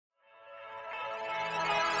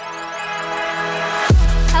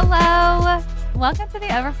Welcome to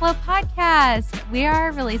the Overflow Podcast. We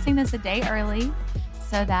are releasing this a day early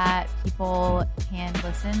so that people can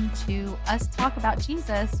listen to us talk about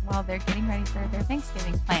Jesus while they're getting ready for their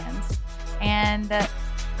Thanksgiving plans. And I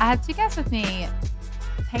have two guests with me.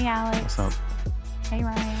 Hey, Alex. What's up? Hey,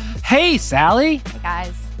 Ryan. Hey, Sally. Hey,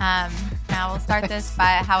 guys. Now we'll start this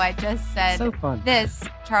by how I just said. So fun. This,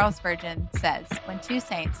 Charles Spurgeon says, when two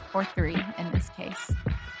saints, or three in this case,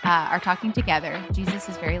 are talking together, Jesus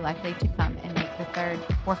is very likely to come and make the third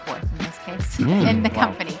or fourth in this case in the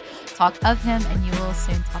company. Talk of him and you will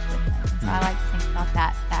soon talk with him. And so I like to think about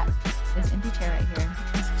that this empty chair right here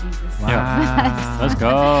is Jesus. Wow. Let's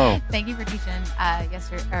go. Thank you for teaching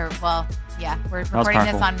yesterday, we're was recording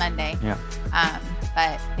this powerful. on Monday. Yeah.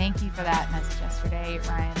 But thank you for that message yesterday,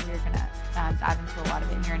 Ryan. We're going to dive into a lot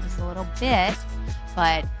of it here in just a little bit.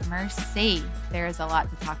 But mercy, there is a lot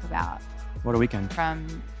to talk about What a weekend. from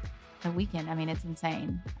the weekend. I mean, it's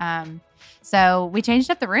insane. So we changed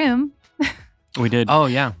up the room. We did. Oh,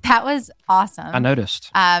 yeah. That was awesome. I noticed.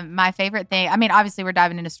 My favorite thing, I mean, obviously we're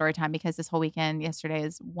diving into story time because this whole weekend yesterday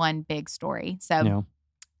is one big story. So Yeah.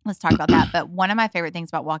 let's talk about that. But one of my favorite things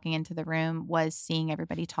about walking into the room was seeing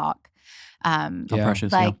everybody talk. How Yeah.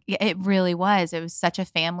 precious. It really was. It was such a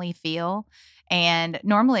family feel. And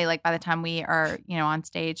normally, like by the time we are, on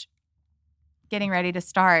stage getting ready to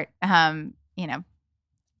start,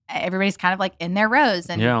 everybody's kind of like in their rows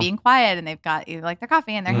and Yeah. being quiet, and they've got either like their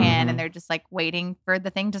coffee in their hand and they're just like waiting for the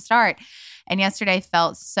thing to start. And yesterday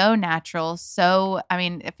felt so natural. So, I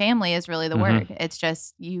mean, family is really the word. It's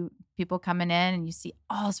just people coming in and you see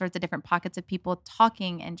all sorts of different pockets of people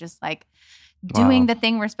talking and just like doing the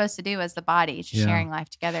thing we're supposed to do as the body, just sharing life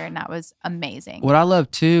together. And that was amazing. What I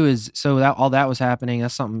love too is that all that was happening.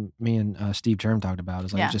 That's something me and Steve Term talked about.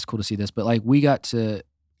 It's like it's just cool to see this. But like we got to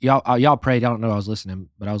y'all prayed. I don't know. I was listening,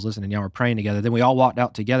 but I was listening. Y'all were praying together. Then we all walked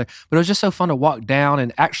out together. But it was just so fun to walk down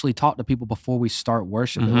and actually talk to people before we start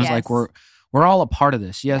worship. It was like we're all a part of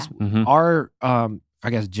this. Yes, our I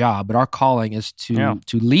guess job, but our calling is to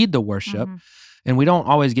lead the worship. And we don't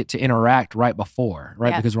always get to interact right before,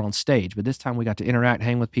 right? Because we're on stage. But this time we got to interact,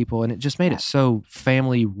 hang with people, and it just made it so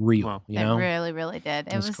family real. Wow. You know? It really, really did.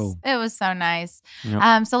 It was cool. It was so nice.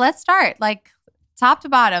 Yep. So let's start top to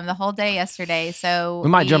bottom the whole day yesterday. So We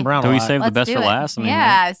might jump around Do a we lot. save the let's best do for it. last? I mean,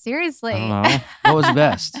 Yeah, seriously. I don't know. What was the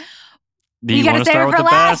best? Do You you gotta want to save start it with for the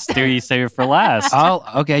last. best? Do you save it for last?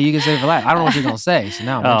 Okay, you can say it for last. I don't know what you're going to say, so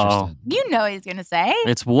now I'm interested. You know what he's gonna say.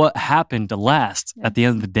 It's what happened to last at the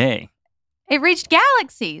end of the day. It reached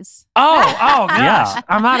galaxies. Oh gosh. Yeah.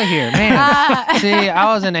 I'm out of here, man. See,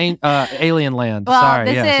 I was in alien land. Well, Sorry.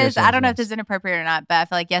 this Yeah, is, seriously, I don't know if yes. this is inappropriate or not, but I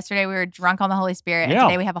feel like yesterday we were drunk on the Holy Spirit and Yeah.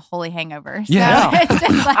 today we have a holy hangover. So Yeah. it's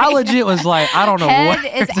just like, I legit was like, I don't know head what.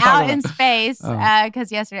 is you're talking out about. in space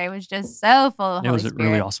because yesterday was just so full of the It Holy was Spirit.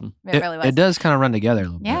 really awesome. It really was. It does kind of run together a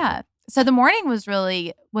little bit. Yeah. So the morning was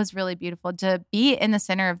really beautiful. To be in the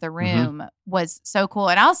center of the room was so cool.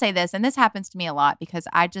 And I'll say this, and this happens to me a lot because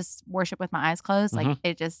I just worship with my eyes closed. Like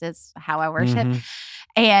it just is how I worship.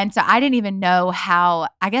 And so I didn't even know how,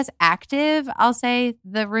 I guess, active I'll say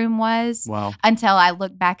the room was Wow. until I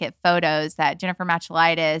looked back at photos that Jennifer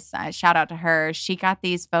Machalitis, shout out to her. She got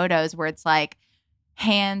these photos where it's like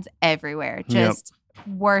hands everywhere, just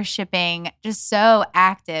worshiping, just so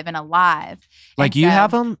active and alive. Like And you so-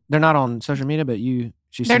 have them? They're not on social media, but you.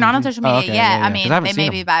 They're not on social media okay, yet. yeah. I 'Cause mean, haven't they seen may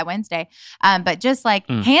them. be by Wednesday. But just like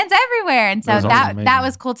hands everywhere. And so That was that amazing.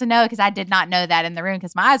 was cool to know because I did not know that in the room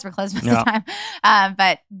because my eyes were closed most of the time.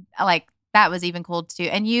 But like that was even cool too.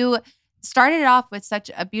 And you started it off with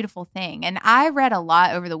such a beautiful thing. And I read a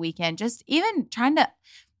lot over the weekend, just even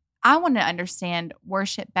I want to understand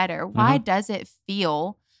worship better. Why does it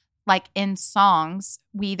feel like in songs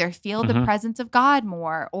we either feel the presence of God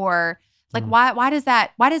more or like why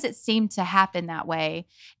does it seem to happen that way?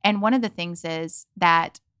 And one of the things is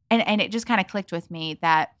that and it just kind of clicked with me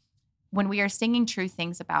that when we are singing true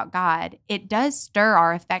things about God, it does stir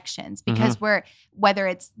our affections because whether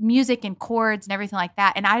it's music and chords and everything like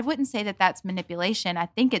that. And I wouldn't say that that's manipulation. I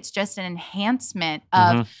think it's just an enhancement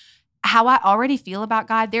of how I already feel about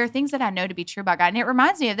God. There are things that I know to be true about God. And it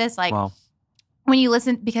reminds me of this, like when you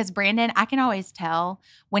listen, because Brandon, I can always tell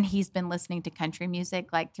when he's been listening to country music,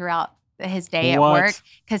 like throughout his day at work,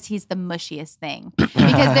 because he's the mushiest thing.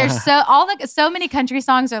 Because there's so many country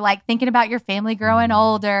songs are like thinking about your family growing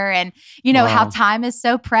older, and you know how time is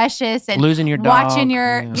so precious, and losing your dog, watching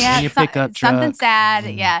your in your pickup truck. something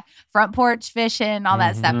sad, front porch fishing, all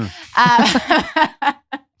that stuff.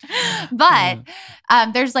 But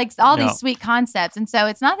there's like all these sweet concepts, and so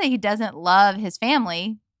it's not that he doesn't love his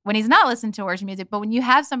family when he's not listening to worship music, but when you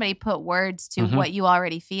have somebody put words to what you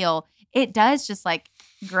already feel, it does just like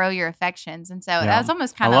grow your affections. And so that was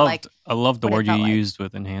almost kind of like I love the word you like. used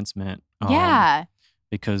with enhancement.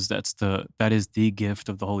 Because that is the gift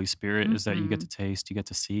of the Holy Spirit is that you get to taste, you get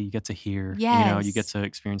to see, you get to hear, you get to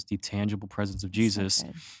experience the tangible presence of Jesus.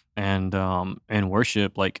 So and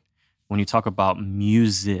worship, like when you talk about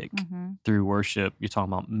music through worship, you're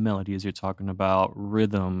talking about melodies, you're talking about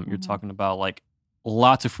rhythm, you're talking about like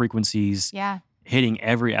lots of frequencies hitting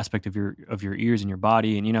every aspect of your ears and your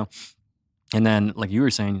body. And and then like you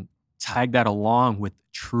were saying, tag that along with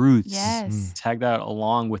truths. Yes. Tag that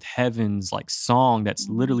along with heaven's like song that's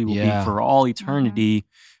literally will be for all eternity.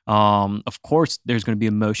 Of course, there's going to be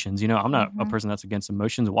emotions. I'm not a person that's against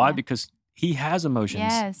emotions. Why? Because he has emotions.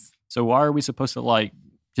 Yes. So why are we supposed to like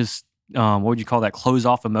just what would you call that? Close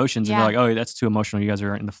off emotions and be like, oh, that's too emotional. You guys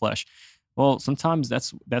are in the flesh. Well, sometimes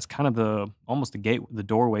that's kind of almost the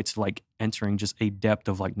doorway to like entering just a depth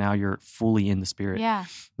of like now you're fully in the Spirit. Yeah.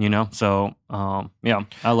 So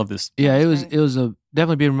I love this. Yeah, it was a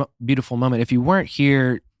definitely beautiful moment. If you weren't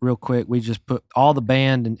here, real quick, we just put all the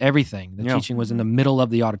band and everything. The teaching was in the middle of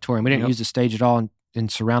the auditorium. We didn't use the stage at all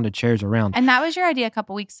and surrounded chairs around. And that was your idea a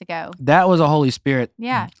couple weeks ago. That was a Holy Spirit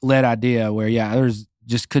led idea where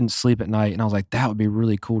just couldn't sleep at night, and I was like, that would be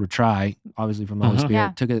really cool to try. Obviously, from the Holy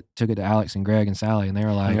Spirit, took it to Alex and Greg and Sally, and they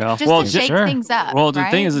were like, just to shake things up. Well, the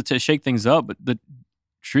thing is to shake things up, but the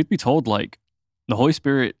truth be told, like the Holy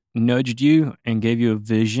Spirit nudged you and gave you a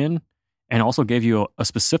vision, and also gave you a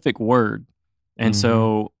specific word, and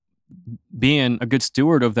so being a good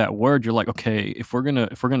steward of that word, you're like, okay, if we're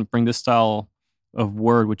gonna bring this style of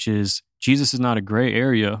word, which is Jesus is not a gray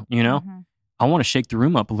area, I want to shake the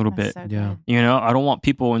room up a little bit. So I don't want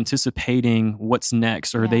people anticipating what's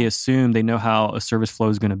next, or they assume they know how a service flow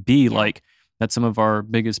is going to be. Like that's some of our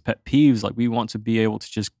biggest pet peeves. Like we want to be able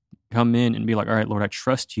to just come in and be like, all right, Lord, I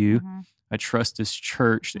trust you. I trust this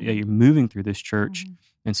church. You're moving through this church.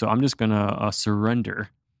 And so I'm just going to surrender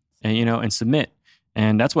and, and submit.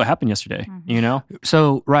 And that's what happened yesterday,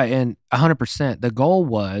 So, right, and 100%. The goal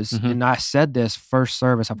was, and I said this first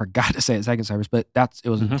service, I forgot to say it second service, but it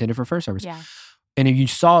was intended for first service. Yeah. And if you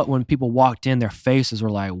saw it when people walked in, their faces were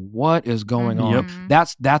like, what is going on?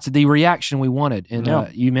 That's the reaction we wanted.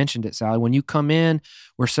 And you mentioned it, Sally. When you come in,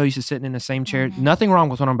 we're so used to sitting in the same chair. Nothing wrong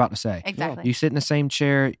with what I'm about to say. Exactly. You sit in the same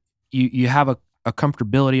chair. You have a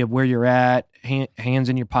comfortability of where you're at, hands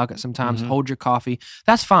in your pocket sometimes, hold your coffee.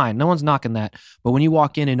 That's fine. No one's knocking that. But when you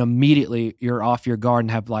walk in and immediately you're off your guard and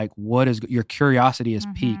have like, your curiosity is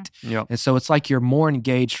piqued. And so it's like you're more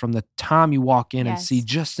engaged from the time you walk in and see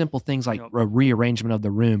just simple things like a rearrangement of the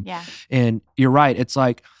room. Yeah. And you're right. It's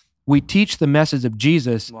like we teach the message of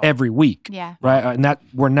Jesus every week. Yeah. Right. And that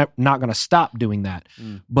we're not going to stop doing that.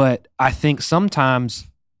 But I think sometimes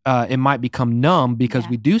it might become numb because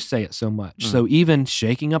we do say it so much. So even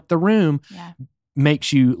shaking up the room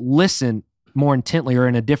makes you listen more intently or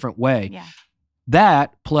in a different way. Yeah.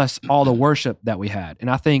 That plus all the worship that we had. And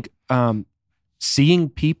I think seeing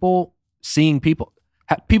people seeing people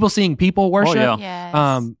worship. Oh,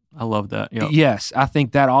 yeah. I love that. Yep. Yes, I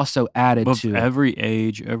think that also added to every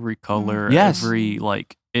age, every color, every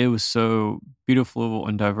it was so beautiful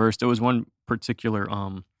and diverse. There was one particular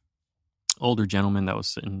older gentleman that was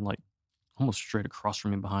sitting like almost straight across from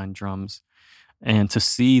me behind drums, and to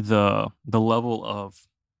see the level of,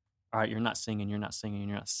 all right, you're not singing, and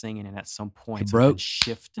at some point it broke,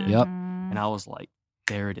 shifted. Yep. And I was like,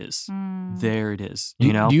 there it is. Do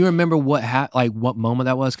you remember what what moment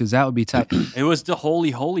that was? Because that would be tight. It was the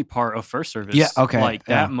holy part of first service. Yeah. Okay. Like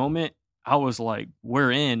that moment, I was like,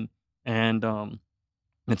 we're in, and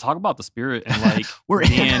talk about the Spirit and like we're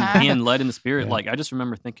being led in the Spirit. Like I just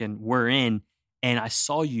remember thinking, we're in, and I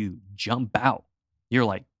saw you jump out. You're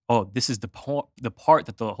like, oh, this is the part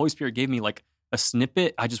that the Holy Spirit gave me like a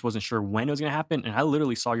snippet. I just wasn't sure when it was going to happen, and I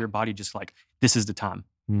literally saw your body just like, this is the time.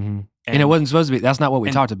 And it wasn't supposed to be. That's not what we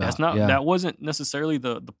talked about. That's not. That wasn't necessarily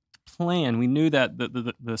the plan. We knew that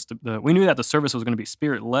we knew that the service was going to be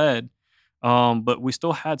Spirit led, but we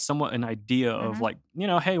still had somewhat an idea of like,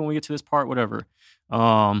 hey, when we get to this part, whatever.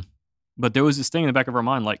 But there was this thing in the back of our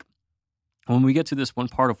mind, like when we get to this one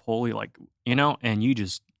part of holy, like and you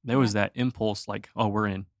just there was that impulse, like, oh, we're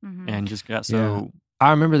in, and just got so. Yeah.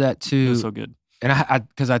 I remember that too. It was so good. And I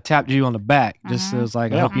because I tapped you on the back, just so it was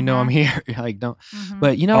like, I hope you know I'm here. Like, don't.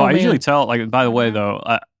 But I usually tell. Like, by the way, though,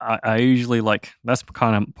 I usually like that's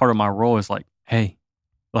kind of part of my role is like, hey,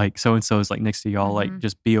 like so and so is like next to y'all, like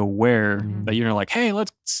just be aware that you're like, hey,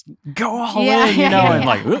 let's go all in, and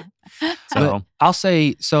like, whoop. So but I'll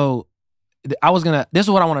say so. This is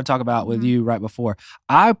what I want to talk about with you right before.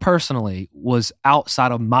 I personally was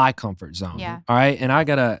outside of my comfort zone. Yeah. All right. And I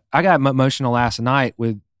got emotional last night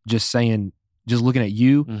with just saying, just looking at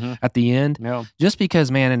you at the end. Yeah. Just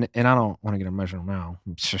because, man, and I don't want to get emotional now,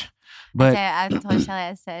 but I told Shelly,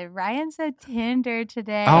 I said, Ryan's so tender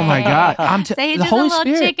today. oh my God, Say he's the just Holy a little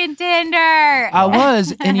Spirit. chicken tender. I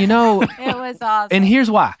was, and it was awesome. and here's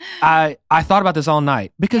why. I thought about this all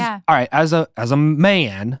night because, all right, as a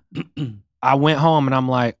man, I went home and I'm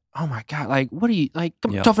like, oh my God, like, what are you, like,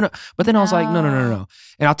 toughen up. But then I was like, no.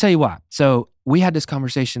 And I'll tell you why. So we had this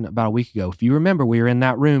conversation about a week ago. If you remember, we were in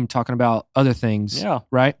that room talking about other things,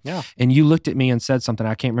 right? Yeah. And you looked at me and said something.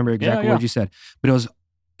 I can't remember exactly what you said, but it was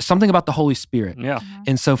something about the Holy Spirit. Yeah.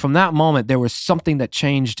 And so from that moment, there was something that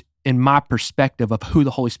changed in my perspective of who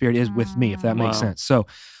the Holy Spirit is with me, if that makes sense. So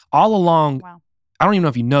all along, I don't even know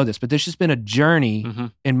if you know this, but there's just been a journey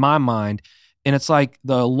in my mind. And it's like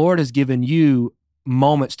the Lord has given you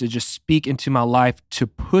moments to just speak into my life to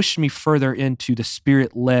push me further into the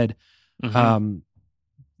Spirit-led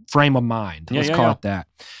frame of mind. Let's call it that.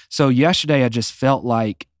 So yesterday, I just felt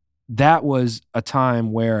like that was a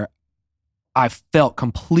time where I felt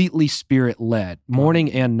completely Spirit-led,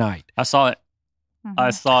 morning and night. I saw it.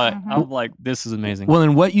 I saw it. I'm like, this is amazing. Well,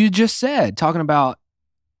 and what you just said, talking about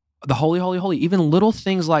the holy, holy, holy, even little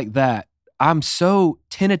things like that, I'm so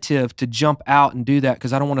tentative to jump out and do that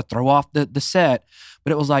because I don't want to throw off the set.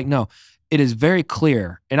 But it was like, no, it is very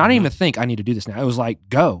clear. And I didn't even think I need to do this now. It was like,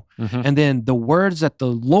 go. And then the words that the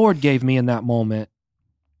Lord gave me in that moment,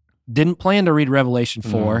 didn't plan to read Revelation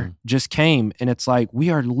 4, just came. And it's like, we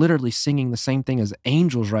are literally singing the same thing as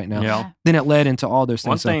angels right now. Yeah. Then it led into all those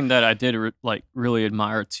things. One thing that I did really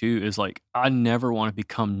admire too is like, I never want to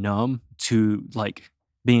become numb to like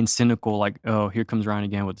being cynical, like, oh, here comes Ryan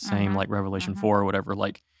again with the same like Revelation 4 or whatever.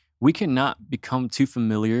 Like, we cannot become too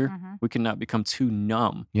familiar. We cannot become too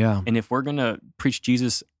numb. Yeah. And if we're going to preach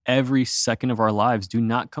Jesus every second of our lives, do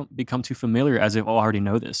not become too familiar as if, oh, I already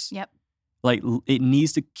know this. Yep. Like, it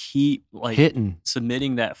needs to keep like hitting,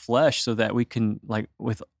 submitting that flesh so that we can, like,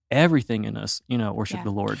 with everything in us, worship the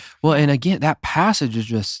Lord. Well, and again, that passage is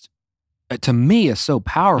just, to me, is so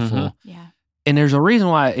powerful. Yeah. And there's a reason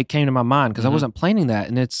why it came to my mind because I wasn't planning that.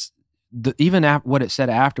 And it's even what it said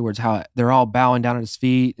afterwards, how they're all bowing down at his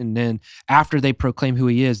feet. And then after they proclaim who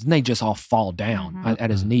he is, then they just all fall down at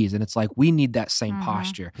his knees. And it's like, we need that same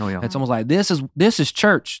posture. Oh, yeah. It's almost like, this is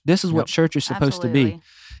church. This is what church is supposed to be.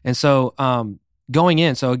 And so going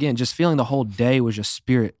in, so again, just feeling the whole day was just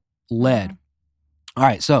Spirit-led. All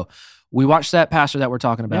right, so we watched that pastor that we're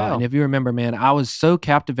talking about. Yeah. And if you remember, man, I was so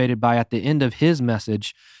captivated by at the end of his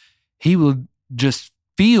message, he would just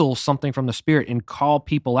feel something from the Spirit and call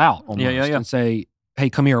people out almost and say, hey,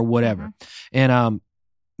 come here or whatever. And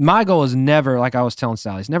my goal is never, like I was telling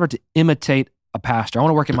Sally, is never to imitate a pastor. I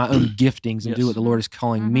want to work in my own giftings and do what the Lord is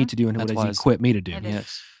calling me to do and what He's equipped me to do.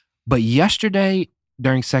 But yesterday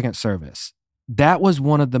during second service, that was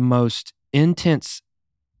one of the most intense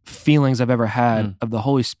feelings I've ever had of the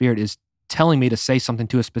Holy Spirit is telling me to say something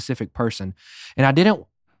to a specific person. And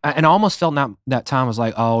I almost felt that time was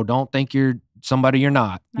like, oh, don't think you're somebody you're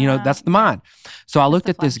not. That's the mind. So I looked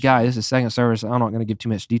at this guy. This is second service. I'm not going to give too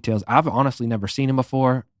much details. I've honestly never seen him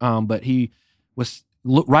before, but he was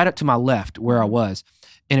right up to my left where I was.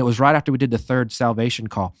 And it was right after we did the third salvation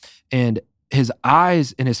call. And his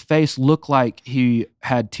eyes and his face looked like he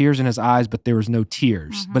had tears in his eyes, but there was no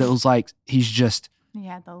tears. But it was like he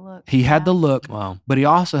had the look. He had the look, but he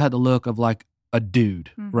also had the look of like a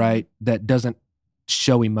dude, right? That doesn't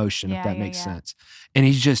show emotion, if that makes sense. And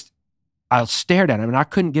I stared at him and I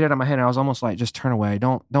couldn't get it out of my head. And I was almost like, just turn away.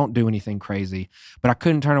 Don't do anything crazy. But I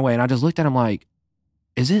couldn't turn away. And I just looked at him like,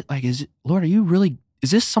 Lord,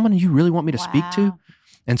 is this someone you really want me to speak to?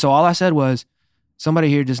 And so all I said was, somebody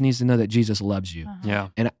here just needs to know that Jesus loves you. Yeah.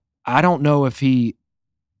 And I don't know if he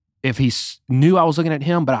knew I was looking at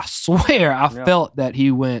him, but I swear I felt that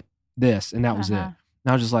he went this, and that was it. And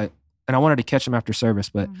I was just like, and I wanted to catch him after service,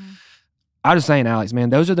 but I was saying, Alex,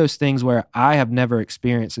 man, those are those things where I have never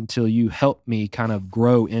experienced until you helped me kind of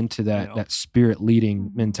grow into that Spirit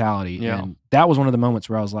leading mentality. Yeah. And that was one of the moments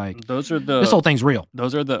where I was like, this whole thing's real.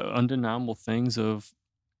 Those are the undeniable things of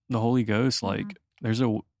the Holy Ghost. Like there's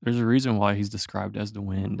a reason why he's described as the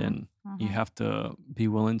wind, and you have to be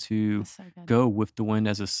willing to go with the wind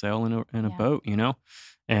as a sail in a boat,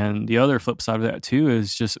 And the other flip side of that too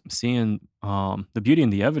is just seeing the beauty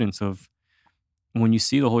and the evidence of when you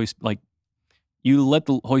see the Holy Spirit, like you let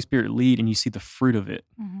the Holy Spirit lead and you see the fruit of it,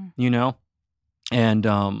 And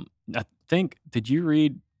I think, did you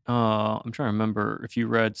read, I'm trying to remember if you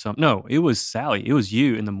read no, it was Sally. It was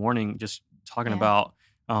you in the morning just talking about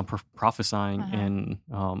prophesying in,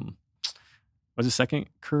 was it Second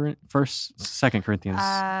Corinthians?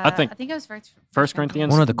 I think it was First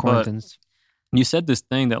Corinthians. One of the Corinthians. you said this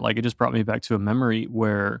thing that like it just brought me back to a memory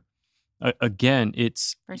where again,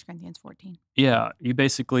 it's 1 Corinthians 14. Yeah, you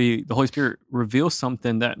basically, the Holy Spirit reveals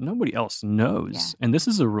something that nobody else knows. Yeah. And this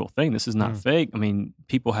is a real thing. This is not fake. I mean,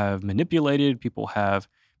 people have manipulated, people have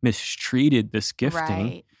mistreated this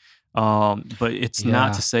gifting. Right. But it's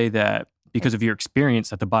not to say that because of your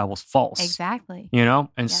experience that the Bible's false. Exactly. You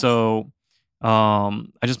know? And so I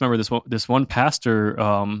just remember this one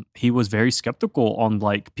pastor, he was very skeptical on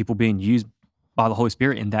like people being used by the Holy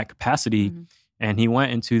Spirit in that capacity. Mm-hmm. And he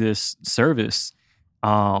went into this service,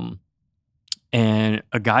 and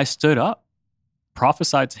a guy stood up,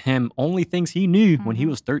 prophesied to him only things he knew when he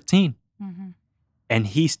was 13.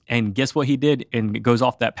 Mm-hmm. And guess what he did? And it goes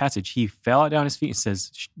off that passage. He fell down his feet and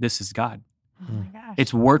says, "This is God." Oh my gosh.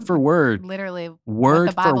 It's word for word. Literally word what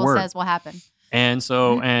the Bible for word says will happen. And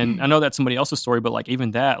so, and I know that's somebody else's story, but like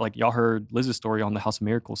even that, like y'all heard Liz's story on the House of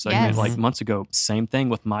Miracles segment like months ago. Same thing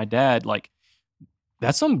with my dad. Like,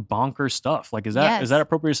 that's some bonkers stuff. Like, is that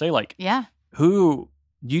appropriate to say? Like, who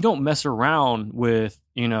you don't mess around with,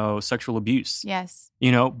 sexual abuse. Yes.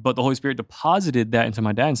 But the Holy Spirit deposited that into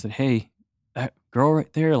my dad and said, "Hey, that girl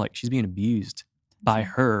right there, like she's being abused by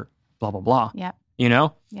her, blah, blah, blah." Yep.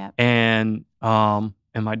 Yep. And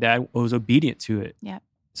my dad was obedient to it. Yep.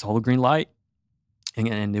 Saw the green light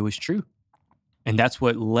and it was true. And that's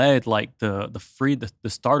what led like the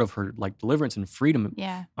start of her like deliverance and freedom.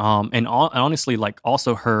 Yeah. And honestly, like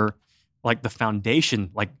also her, like the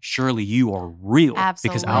foundation, like surely you are real.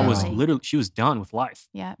 Absolutely. Because I was literally, she was done with life.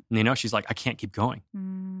 Yeah. She's like, I can't keep going.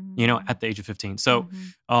 At the age of 15. So,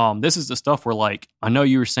 this is the stuff where like I know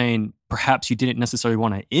you were saying perhaps you didn't necessarily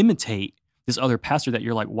want to imitate this other pastor that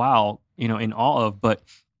you're like, wow, in awe of, but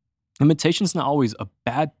imitation's not always a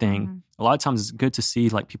bad thing. A lot of times it's good to see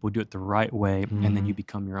like people do it the right way and then you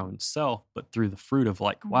become your own self, but through the fruit of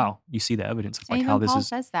like, wow, you see the evidence of like how this Paul is.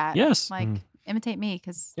 says that. Yes. Like imitate me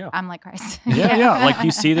because I'm like Christ. Yeah. Like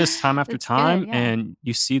you see this time after time good, and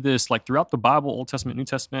you see this like throughout the Bible, Old Testament, New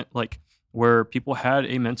Testament, like where people had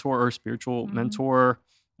a mentor or a spiritual mentor.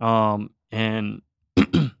 And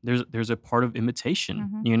there's a part of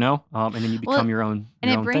imitation, and then you become your own.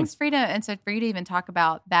 And it brings freedom. And so for you to even talk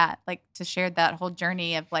about that, like to share that whole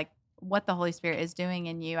journey of like what the Holy Spirit is doing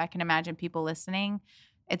in you, I can imagine people listening,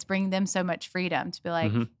 it's bringing them so much freedom to be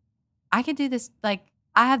like, I can do this. Like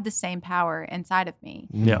I have the same power inside of me.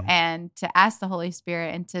 Yeah. And to ask the Holy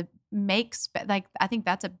Spirit and to make I think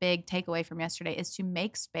that's a big takeaway from yesterday is to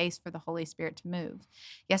make space for the Holy Spirit to move.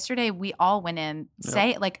 Yesterday we all went in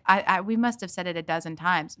we must have said it a dozen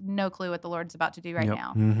times, no clue what the Lord's about to do right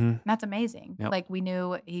now. And that's amazing. Like we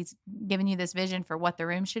knew he's given you this vision for what the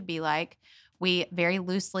room should be like. We very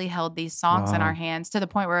loosely held these songs in our hands to the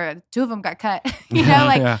point where 2 of them got cut,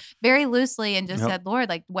 very loosely and just said, Lord,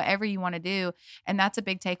 like whatever you want to do. And that's a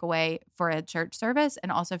big takeaway for a church service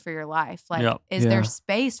and also for your life. Like, is there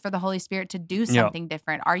space for the Holy Spirit to do something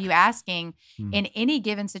different? Are you asking in any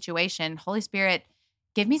given situation, Holy Spirit,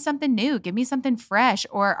 give me something new, give me something fresh?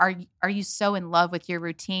 Or are you so in love with your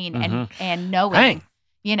routine and knowing,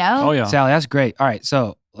 Oh yeah. Sally, that's great. All right.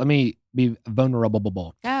 So let me be vulnerable.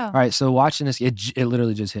 Go. All right. So watching this, it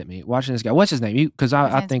literally just hit me. Watching this guy. What's his name? Because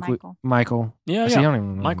I think Michael. Yeah. See, I don't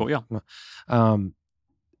even know. Michael. Yeah.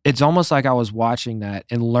 It's almost like I was watching that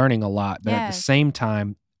and learning a lot, but at the same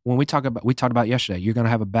time, when we talked about yesterday, you're going to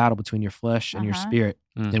have a battle between your flesh and your spirit,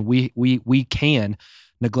 and we can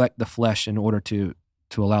neglect the flesh in order to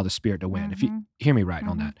allow the spirit to win. If you hear me right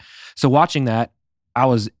on that. So watching that, I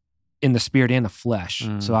was in the spirit and the flesh.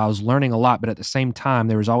 So I was learning a lot, but at the same time,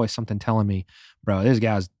 there was always something telling me, bro, this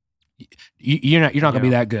guy's, you're not going to be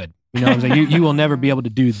that good. You know what I'm saying? You will never be able to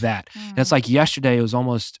do that. And it's like yesterday, it was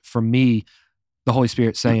almost for me, the Holy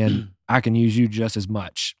Spirit saying, I can use you just as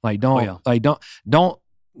much. Like, don't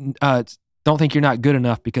think you're not good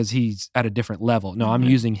enough because he's at a different level. No, I'm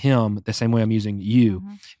using him the same way I'm using you.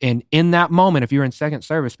 And in that moment, if you're in second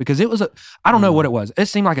service, because it was I don't know what it was. It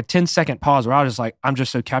seemed like a 10-second pause where I was just like, I'm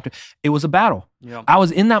just so captive. It was a battle. Yeah. I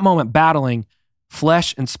was in that moment battling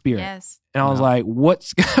flesh and spirit. Yes. And I was like,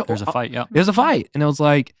 there's a fight. Yeah. There's a fight. And it was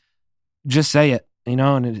like, just say it,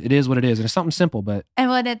 and it is what it is. And it's something simple, but.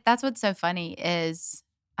 And that's what's so funny is,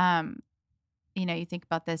 you think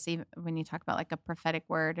about this even when you talk about like a prophetic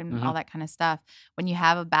word and all that kind of stuff. When you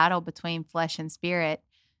have a battle between flesh and spirit,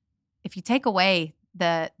 if you take away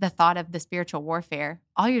the thought of the spiritual warfare,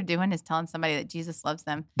 all you're doing is telling somebody that Jesus loves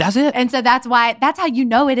them. That's it. And so that's how you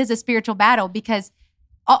know it is a spiritual battle, because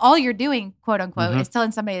all you're doing, quote unquote, is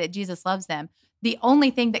telling somebody that Jesus loves them. The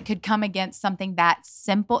only thing that could come against something that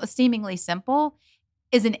simple, seemingly simple,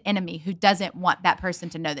 is an enemy who doesn't want that person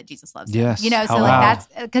to know that Jesus loves them. Yes. You know, so Oh, like wow. that's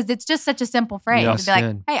because it's just such a simple phrase Yes, to be like,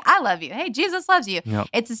 man. hey, I love you. Hey, Jesus loves you. Yep.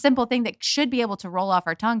 It's a simple thing that should be able to roll off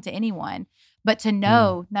our tongue to anyone. But to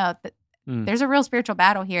know, there's a real spiritual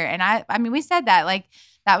battle here. And I mean, we said that, like,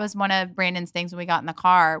 that was one of Brandon's things when we got in the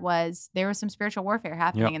car was there was some spiritual warfare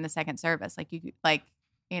happening in the second service. Like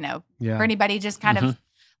for anybody just kind of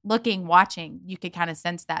looking, watching, you could kind of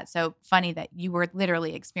sense that. So funny that you were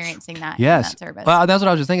literally experiencing that in that service. Well, that's what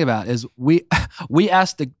I was just thinking about is we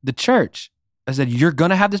asked the church, I said, you're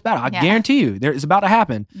going to have this battle. I guarantee you it's about to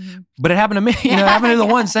happen. Mm-hmm. But it happened to me. You know, it happened to the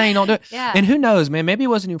one saying don't do it. Yeah. And who knows, man, maybe it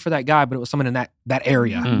wasn't even for that guy, but it was someone in that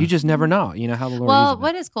area. Mm-hmm. You just never know, you know, how the Lord Well, uses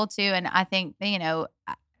what is cool too, and I think, you know,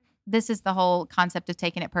 this is the whole concept of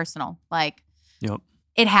taking it personal. Like,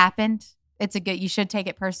 it happened. You should take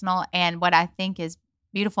it personal. And what I think is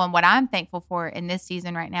beautiful and what I'm thankful for in this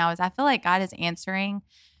season right now is I feel like God is answering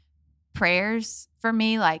prayers for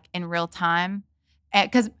me, like in real time.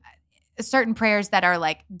 Because certain prayers that are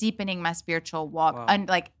like deepening my spiritual walk,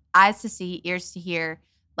 like eyes to see, ears to hear.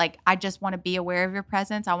 Like, I just want to be aware of your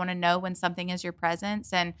presence. I want to know when something is your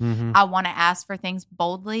presence. And I want to ask for things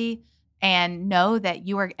boldly and know that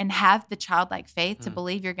you are, and have the childlike faith to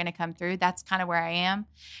believe you're going to come through. That's kind of where I am.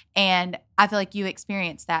 And I feel like you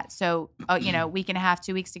experienced that. So, you know, week and a half,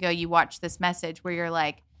 2 weeks ago, you watched this message where you're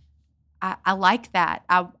like, I like that.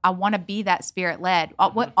 I want to be that spirit led.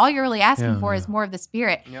 What all you're really asking for is more of the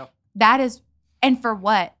spirit. Yep. That is, and for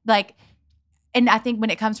what? Like, and I think when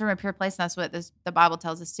it comes from a pure place, and that's what the Bible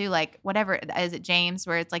tells us too, like whatever, is it James,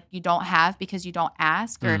 where it's like you don't have because you don't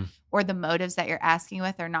ask, or the motives that you're asking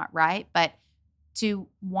with are not right, but to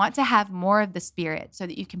want to have more of the spirit so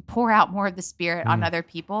that you can pour out more of the spirit on other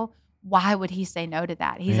people. Why would he say no to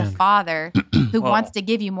that? He's a father who wants to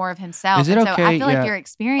give you more of himself. Is it and so okay? I feel like you're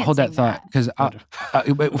experiencing Hold that thought, because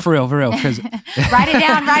for real, because write it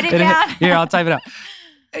down. Here, I'll type it out.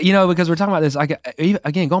 You know, because we're talking about this,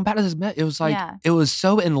 again, going back to this, it was like, it was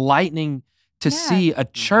so enlightening to see a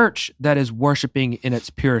church that is worshiping in its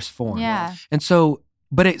purest form. Yeah. And so,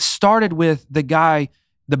 but it started with the guy,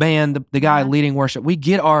 the band, the guy leading worship. We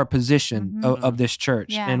get our position of this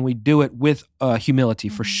church, and we do it with humility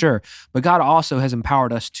for sure. But God also has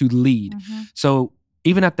empowered us to lead. So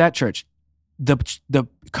even at that church, the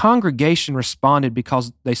congregation responded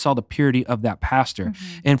because they saw the purity of that pastor.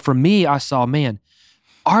 And for me, I saw, man,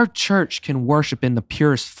 our church can worship in the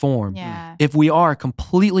purest form if we are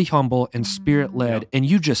completely humble and spirit-led, and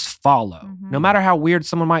you just follow. No matter how weird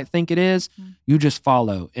someone might think it is, you just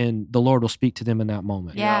follow, and the Lord will speak to them in that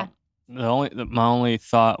moment. Yeah. My only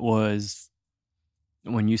thought was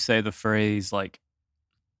when you say the phrase, like,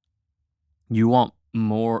 you want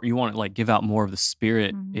to like give out more of the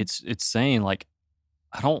Spirit, it's saying, like,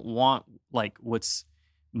 I don't want like what's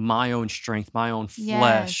my own strength, my own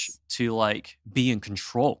flesh to like be in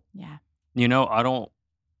control. Yeah. You know, I don't,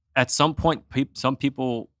 at some point, some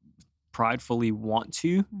people pridefully want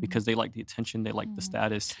to because they like the attention, they like the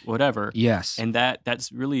status, whatever. Yes. And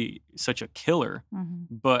that's really such a killer.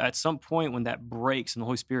 But at some point when that breaks and the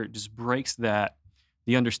Holy Spirit just breaks that,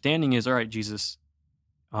 the understanding is, all right, Jesus,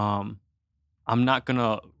 I'm not going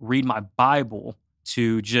to read my Bible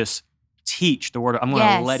to just teach the word. I'm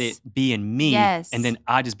going to let it be in me, and then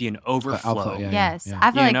I just be an overflow. I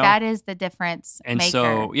feel like that is the difference and maker.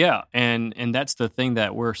 So and that's the thing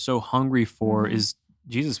that we're so hungry for is,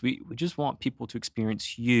 Jesus, we just want people to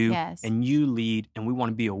experience you, and you lead, and we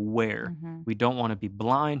want to be aware. We don't want to be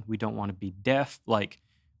blind, we don't want to be deaf, like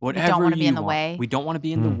whatever. We don't want to be in the way. We don't want to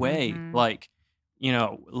be in the way. Like, you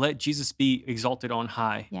know, let Jesus be exalted on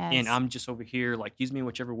high, and I'm just over here, like, use me in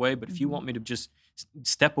whichever way. But if you want me to just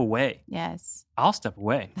step away, I'll step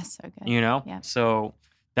away. That's so good. You know, so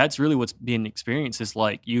that's really what's being experienced. Is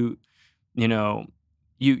like you know,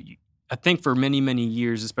 I think for many, many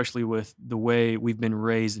years, especially with the way we've been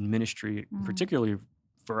raised in ministry, particularly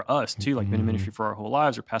for us too, like been in ministry for our whole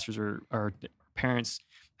lives, our pastors or our parents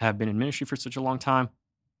have been in ministry for such a long time.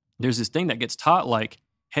 There's this thing that gets taught, like,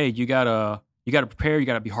 hey, you gotta prepare, you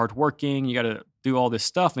gotta be hardworking, you gotta do all this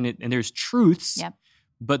stuff, and there's truths.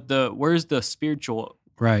 But where's the spiritual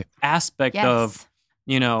aspect of,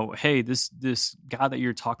 you know, hey, this God that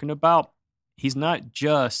you're talking about, he's not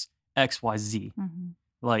just XYZ.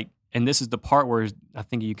 Like, and this is the part where I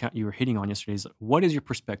think you were hitting on yesterday, is what is your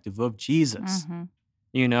perspective of Jesus?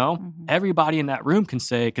 You know, everybody in that room can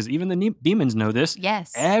say, because even the demons know this.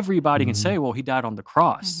 Everybody can say, well, he died on the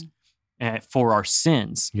cross for our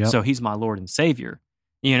sins. So he's my Lord and Savior.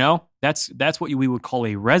 You know, that's what we would call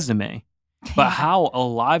a resume. But how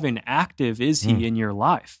alive and active is he in your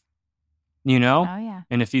life? you know? Oh, yeah.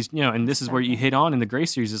 And if he's, and this is where you hit on in the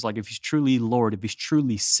Grace series is like, if he's truly Lord, if he's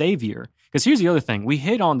truly Savior. Because here's the other thing. We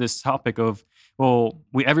hit on this topic of, well,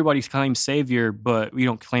 everybody claims Savior, but we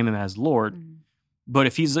don't claim him as Lord. Mm. But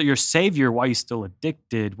if he's your Savior, why are you still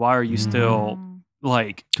addicted? Why are you still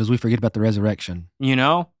like... Because we forget about the resurrection.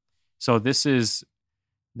 So this is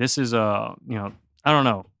I don't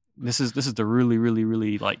know. This is the really, really,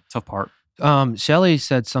 really like tough part. Shelly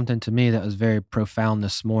said something to me that was very profound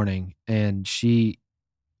this morning, and she's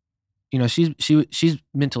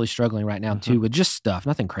mentally struggling right now too with just stuff,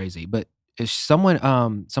 nothing crazy. But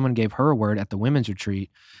someone gave her a word at the women's retreat,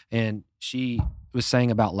 and she was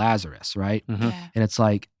saying about Lazarus, right? Mm-hmm. Yeah. And it's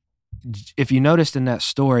like, if you noticed in that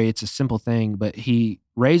story, it's a simple thing, but he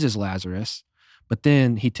raises Lazarus, but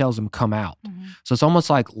then he tells him, come out. Mm-hmm. So it's almost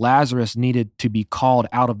like Lazarus needed to be called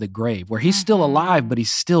out of the grave, where he's still alive, but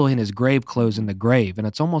he's still in his grave clothes in the grave. And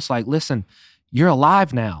it's almost like, listen, you're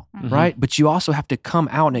alive now, right? But you also have to come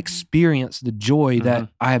out and experience the joy that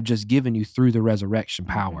I have just given you through the resurrection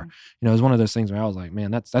power. It was one of those things where I was like,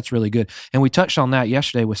 man, that's really good. And we touched on that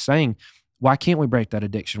yesterday with saying, why can't we break that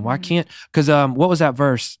addiction? Why can't? Because what was that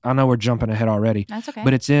verse? I know we're jumping ahead already. That's okay.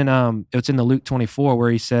 But it's in the Luke 24 where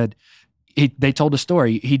he said, they told a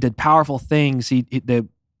story. He did powerful things. The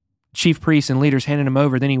chief priests and leaders handed him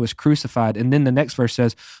over. Then he was crucified. And then the next verse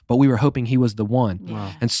says, but we were hoping he was the one. Yeah.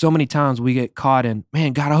 Wow. And so many times we get caught in,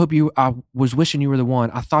 man, God, I was wishing you were the one.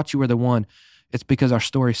 I thought you were the one. It's because our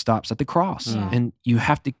story stops at the cross. Yeah. And you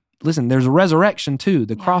have to, listen, there's a resurrection too.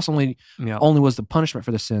 The cross only was the punishment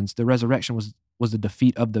for the sins. The resurrection was the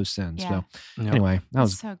defeat of those sins. Yeah. So anyway, that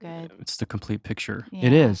was so good. It's the complete picture. Yeah.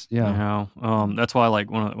 It is. Yeah. That's why like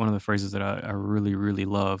one of the phrases that I really, really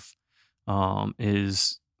love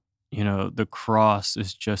is, the cross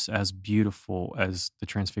is just as beautiful as the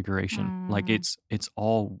transfiguration. Like it's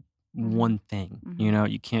all one thing,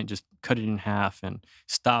 you can't just cut it in half and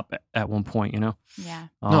stop at one point, Yeah.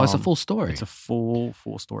 No, it's a full story. It's a full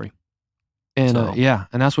story. And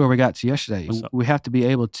and that's where we got to yesterday. We have to be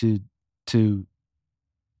able to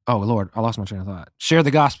oh Lord, I lost my train of thought. Share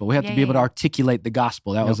the gospel. We have to be able to articulate the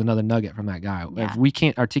gospel. That was another nugget from that guy. Yeah. If we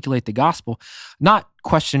can't articulate the gospel, not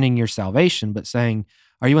questioning your salvation, but saying,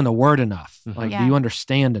 are you in the word enough? Like, do you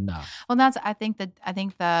understand enough? Well, I think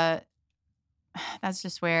that's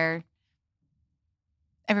just where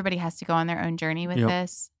everybody has to go on their own journey with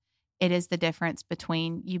this. It is the difference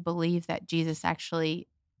between you believe that Jesus actually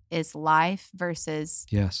is life versus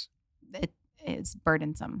it is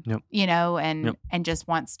burdensome, and just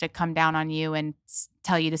wants to come down on you and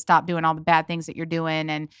tell you to stop doing all the bad things that you're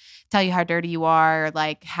doing and tell you how dirty you are, or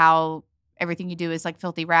like how everything you do is like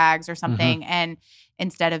filthy rags or something. And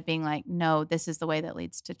instead of being like, no, this is the way that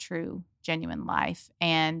leads to true, genuine life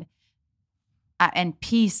and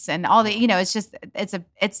peace and all the,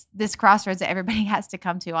 it's this crossroads that everybody has to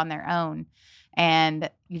come to on their own. And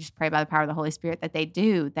you just pray by the power of the Holy Spirit that they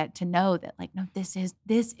do that, to know that like, no, this is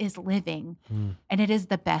living and it is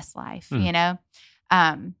the best life, So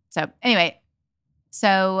anyway,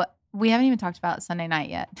 so we haven't even talked about Sunday night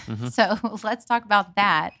yet. So let's talk about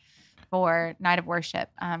that for Night of Worship.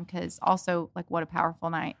 Cause also like what a powerful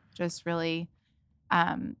night. Just really,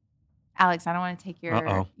 Alex, I don't want to take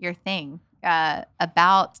your thing,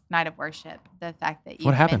 about Night of Worship. The fact that you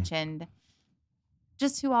mentioned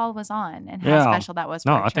just who all was on and how special that was for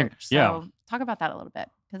our church. So talk about that a little bit,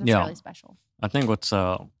 because it's really special. I think what's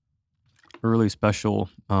really special,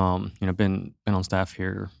 been on staff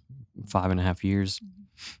here 5.5 years.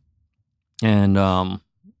 And,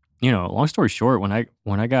 long story short, when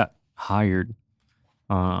I got hired,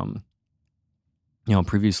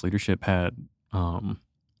 previous leadership had a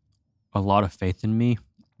lot of faith in me.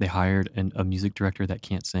 They hired a music director that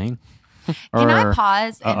can't sing. Can I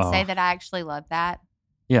pause and say that I actually love that?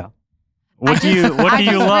 Yeah. What do you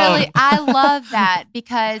love? I love that,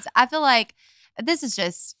 because I feel like this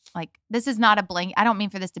is not a blanket. I don't mean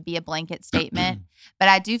for this to be a blanket statement, but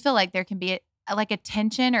I do feel like there can be a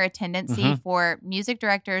tension or a tendency for music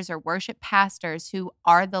directors or worship pastors who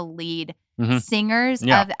are the lead singers.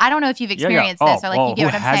 I don't know if you've experienced this, or like you get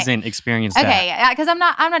what I'm saying. Who hasn't experienced that? Okay, because I'm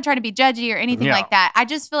not trying to be judgy or anything like that. I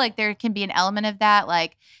just feel like there can be an element of that.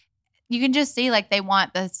 Like you can just see like they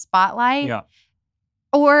want the spotlight. Yeah.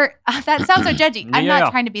 Or that sounds so judgy. I'm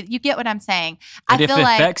not trying to be. You get what I'm saying. If it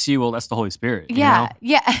affects you, well, that's the Holy Spirit. Yeah.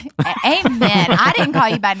 Amen. I didn't call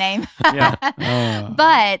you by name.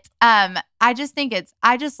 But I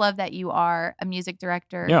just love that you are a music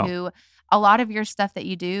director who a lot of your stuff that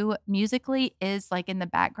you do musically is like in the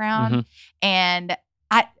background, and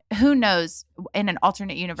who knows in an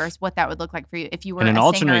alternate universe what that would look like for you if you were in an a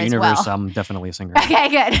alternate singer universe. as well. I'm definitely a singer. Okay,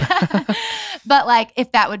 good. But like,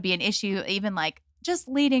 if that would be an issue, even like just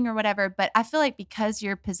leading or whatever. But I feel like because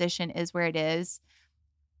your position is where it is,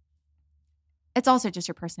 it's also just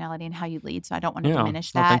your personality and how you lead. So I don't want to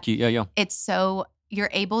diminish that. Thank you. Yeah. It's so you're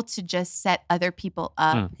able to just set other people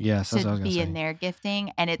up to be in their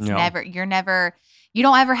gifting. And it's you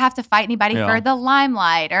don't ever have to fight anybody for the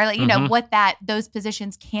limelight or, like, you know, what those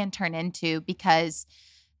positions can turn into, because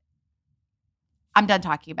I'm done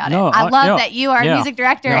talking about it. I love that you are a music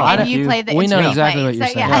director and you play the instrument. We know exactly what you're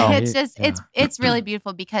saying. Yeah, it's just, it's really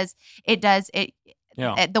beautiful because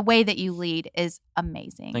the way that you lead is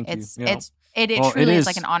amazing. Thank you. It truly is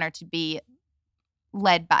like an honor to be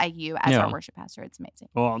led by you as our worship pastor. It's amazing.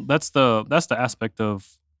 Well, that's the aspect of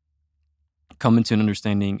coming to an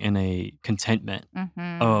understanding and a contentment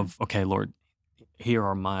of, okay, Lord, here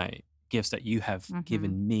are my gifts that you have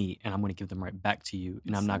given me, and I'm going to give them right back to you,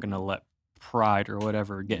 and I'm not going to let pride or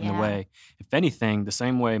whatever get in the way. If anything, the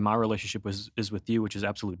same way my relationship is with you, which is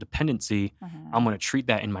absolute dependency, I'm going to treat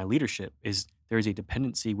that in my leadership. Is there is a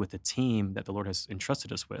dependency with the team that the Lord has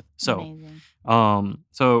entrusted us with. So,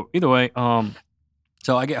 so either way,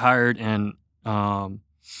 so I get hired and I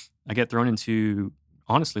get thrown into,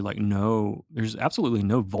 honestly, like, there's absolutely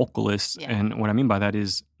no vocalists. And what I mean by that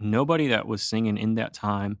is nobody that was singing in that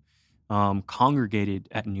time congregated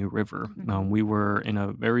at New River. We were in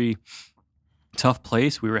a very tough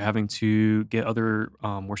place. We were having to get other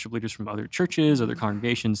worship leaders from other churches, other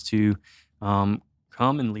congregations to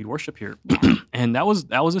come and lead worship here. And that was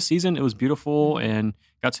a season. It was beautiful and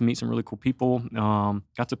got to meet some really cool people.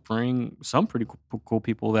 Got to bring some pretty cool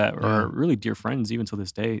people that are really dear friends even to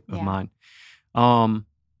this day of mine.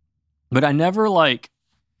 But I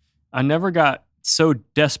never got so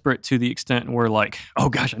desperate to the extent where, like, oh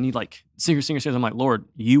gosh, I need like singers. I'm like, Lord,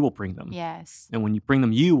 you will bring them. Yes. And when you bring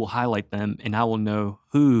them, you will highlight them, and I will know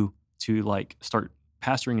who to like start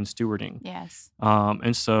pastoring and stewarding. Yes.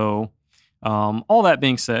 And so, all that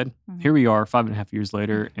being said, here we are 5.5 years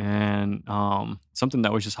later, and something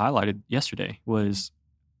that was just highlighted yesterday was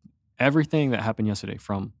everything that happened yesterday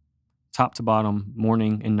from top to bottom,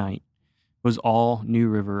 morning and night, was all New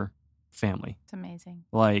River family. It's amazing.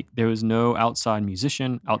 Like, there was no outside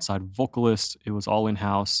musician, outside vocalist. It was all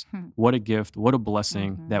in-house. What a gift, what a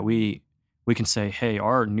blessing that we can say, hey,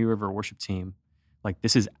 our New River worship team, like,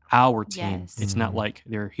 this is our team. Yes. It's not like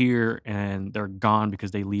they're here and they're gone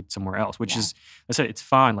because they lead somewhere else, which is, I said, it's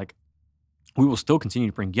fine. Like, we will still continue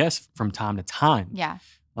to bring guests from time to time. Yeah.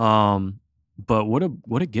 But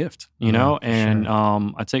what a gift, you know? And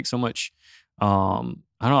I take so much, I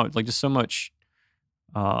don't know, like, just so much,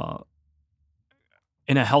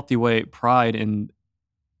 in a healthy way, pride in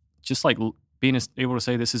just like being able to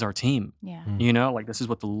say, this is our team. Yeah. You know, like, this is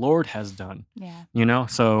what the Lord has done. Yeah. You know?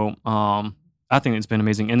 So, I think it's been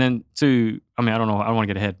amazing. And then I don't know, I don't want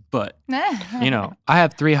to get ahead, but, you know. I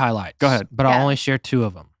have 3 highlights. Go ahead. But I'll only share 2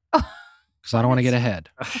 of them because I don't want to get ahead.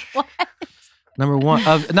 What? Number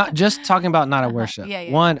 1, not just talking about night of worship.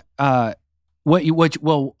 One, I'll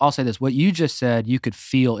say this. What you just said, you could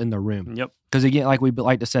feel in the room. Yep. Because again, like we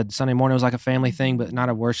like to said, Sunday morning was like a family thing, but night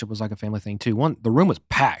of worship was like a family thing too. The room was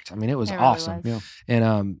packed. I mean, it was awesome. Really was. Yeah.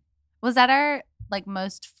 And was that our like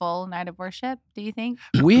most full night of worship, do you think?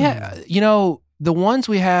 We had, the ones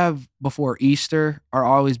we have before Easter are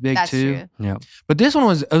always big too. True. Yeah. But this one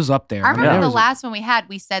was up there. I remember the last one we had,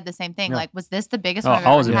 we said the same thing. Like, was this the biggest one we've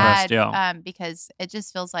I was ever impressed, had? Because it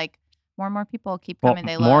just feels like more and more people keep coming.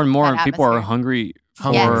 They more love and more that people are atmosphere. hungry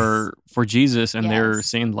for Jesus, and they're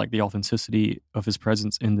seeing like the authenticity of his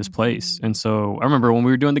presence in this place. And so I remember when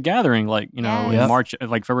we were doing the gathering, like, in March,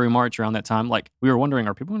 like February, March, around that time, like, we were wondering,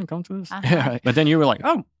 are people going to come to this? Yeah, right. But then you were like,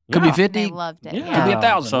 oh, could be 50. They loved it. Yeah. Could be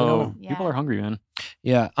 1,000. So people are hungry, man.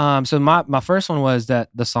 Yeah. So my first one was that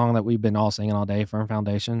the song that we've been all singing all day, Firm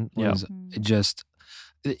Foundation, was just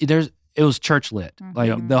it was church lit.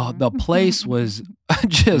 Like the place was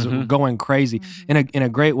just going crazy in a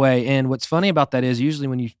great way. And what's funny about that is usually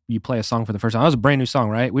when you play a song for the first time, that was a brand new song,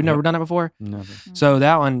 right? We've never done that before. Never. So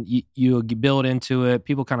that one you build into it.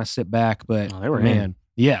 People kind of sit back, but they were in.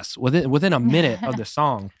 Yes, within a minute of the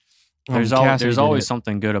song. There's always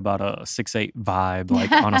something good about a 6/8 vibe,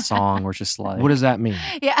 like, on a song, where it's just like, what does that mean?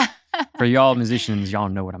 Yeah. For y'all musicians, y'all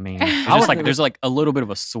know what I mean. It's just like, there's like a little bit of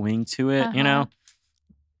a swing to it, you know?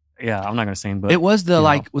 Yeah, I'm not gonna sing, but it was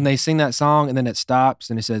like when they sing that song and then it stops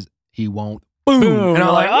and it says, he won't. Boom. And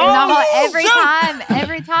I'm like, every time,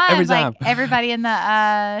 like, everybody in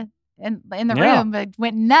the in the room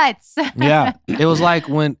went nuts. Yeah, it was like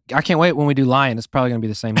I can't wait when we do Lion. It's probably gonna be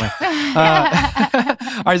the same way.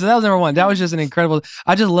 All right, so that was number 1. That was just an incredible.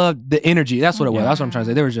 I just loved the energy. That's what it was. That's what I'm trying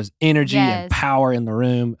to say. There was just energy and power in the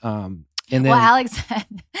room. And then well, Alex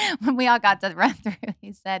said when we all got to run through,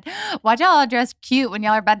 he said, "Watch y'all all dress cute when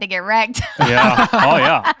y'all are about to get wrecked." Yeah. Oh,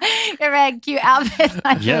 yeah. You're wearing cute outfits.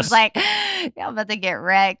 I Yes. was like, y'all about to get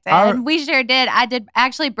wrecked. And we sure did. I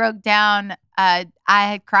actually broke down. I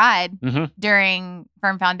had cried during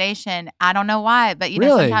Firm Foundation. I don't know why, but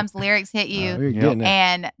Really? sometimes lyrics hit you. you're getting it.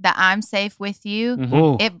 And the "I'm safe with you,"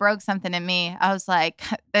 Ooh. it broke something in me. I was like,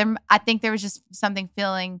 I think there was just something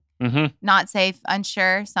feeling not safe,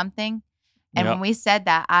 unsure, something. And when we said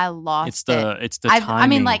that, I lost it. It's the timing. I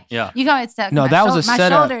mean, like, yeah. you go, it's the, No, my, that was a my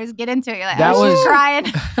setup. shoulders get into it. You're like, That oh, she's was- crying.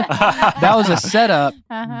 That was a setup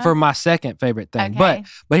Uh-huh. for my second favorite thing. Okay.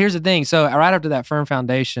 But here's the thing. So right after that Firm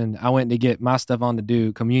Foundation, I went to get my stuff on to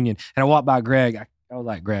do communion. And I walked by Greg. I was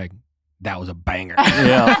like, Greg, that was a banger.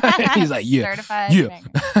 Yeah. He's like, yeah. Certified. Yeah. banger.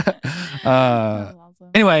 That was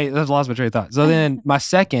awesome. Anyway, that's lost my train of thought. So then my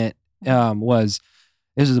second was,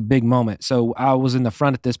 this was a big moment. So I was in the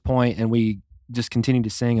front at this point and we just continued to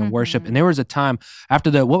sing and worship. And there was a time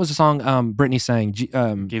after what was the song Brittany sang?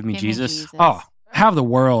 Give me Jesus. Oh, have the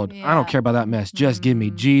world. I Yeah. don't care about that mess. Just give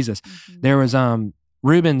me Jesus. Mhm. There was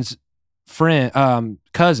Ruben's friend,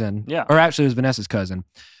 cousin. Yeah. Or actually it was Vanessa's cousin.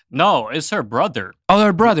 No, it's her brother. Oh,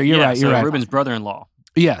 their brother. You're Yeah, right. so You're right. Ruben's brother-in-law.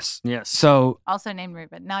 Yes. Yes. So Also named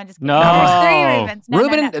Ruben. No, I just No. there's 3 Rubens. No,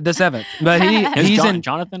 Ruben no. the seventh, but It's he's in.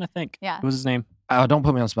 Jonathan, I think. Yeah. What was his name? Oh, don't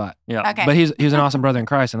put me on the spot. Yeah. Okay. But he's an awesome brother in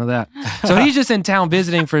Christ. I know that. So he's just in town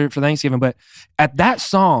visiting for Thanksgiving. But at that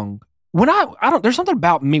song, when I don't, there's something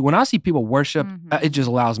about me when I see people worship, Mhm. it just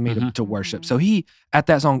allows me to worship. Mhm. So he at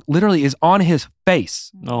that song literally is on his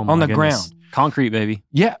face, Oh, my on the goodness. ground. Concrete, baby.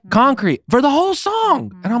 yeah, Mhm. concrete for the whole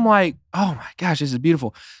song, and I'm Mhm. like, oh my gosh, this is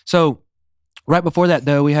beautiful. So right before that,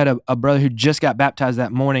 though, we had a brother who just got baptized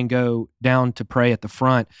that morning go down to pray at the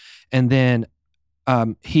front, and then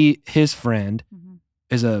his friend Mhm.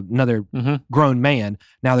 is another Mm-hmm. grown man.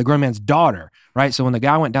 Now the grown man's daughter, right? So when the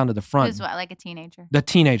guy went down to the front, Who's what, like a teenager? the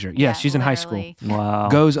teenager, yes, Yeah, she's in high school, literally. Wow.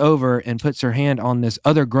 goes over and puts her hand on this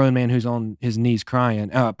other grown man who's on his knees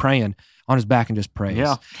praying on his back and just prays.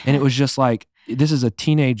 Yeah. And it was just like, this is a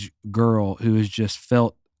teenage girl who has just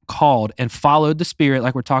felt called and followed the Spirit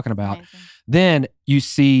like we're talking about. Amazing. Then you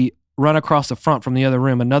see run across the front from the other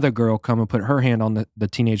room, another girl come and put her hand on the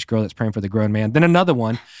teenage girl that's praying for the grown man. Then another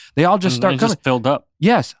one. They all just And start it coming. just filled up.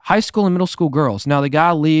 Yes, high school and middle school girls. Now the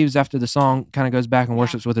guy leaves after the song kind of goes back and Yeah.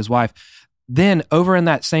 worships with his wife. Then over in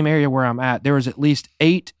that same area where I'm at, there was at least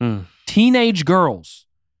 8 Mm. teenage girls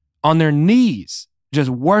on their knees just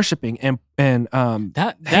worshiping and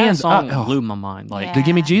That hands song up. Oh. blew my mind. Like Yeah. to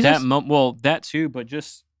give me Jesus. that too, but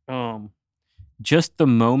just the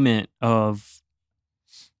moment of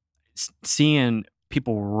seeing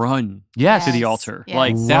people run yes. to the Yes. altar. Yes.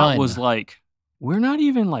 Like that Run. was like we're not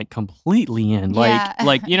even like completely in. Yeah.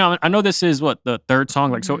 Like I know this is what the third song.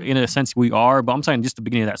 Like so Mhm. in a sense we are, but I'm saying just the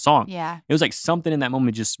beginning of that song. Yeah. It was like something in that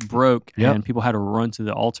moment just broke, Yep. and people had to run to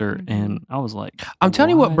the altar, Mhm. and I was like, I'm telling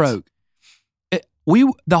you what broke.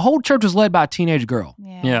 The whole church was led by a teenage girl.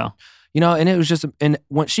 Yeah. And it was just, and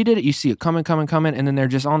when she did it, you see it coming, and then they're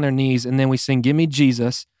just on their knees, and then we sing "Give Me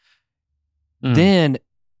Jesus." Mm. Then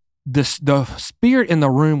the spirit in the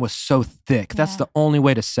room was so thick. That's Yeah. the only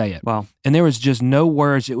way to say it. Wow. And there was just no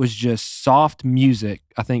words. It was just soft music.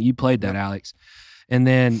 I think you played that, Alex. And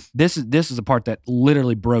then this is a part that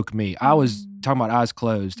literally broke me. I was talking about eyes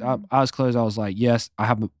closed. Mhm. Eyes closed. I was like, yes, I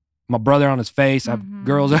have my brother on his face. I have Mhm.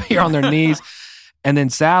 girls out here on their knees. And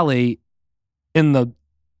then Sally, in the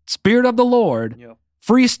spirit of the Lord, Yeah.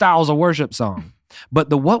 freestyles a worship song.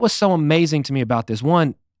 But what was so amazing to me about this,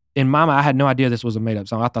 one, in my mind, I had no idea this was a made up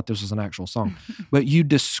song. I thought this was an actual song. But you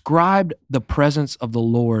described the presence of the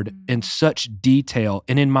Lord in such detail.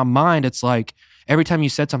 And in my mind, it's like every time you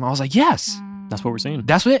said something, I was like, yes, That's what we're saying.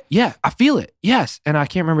 that's it. Yeah, I feel it. Yes. And I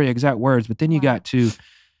can't remember the exact words, but then you Wow. got to,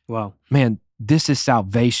 Wow. man, this is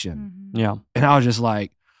salvation. Mhm. Yeah. And I was just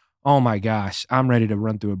like, oh my gosh, I'm ready to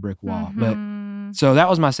run through a brick wall. But Mhm. so that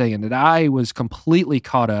was my saying, that I was completely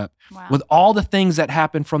caught up Wow. with all the things that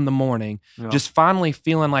happened from the morning, Yeah. just finally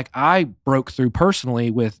feeling like I broke through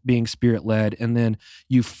personally with being spirit led. And then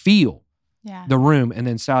you feel yeah. the room. And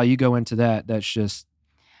then Sally, you go into that. That's just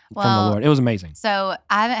from Well, the Lord. It was amazing. So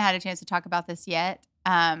I haven't had a chance to talk about this yet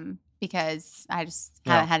because I just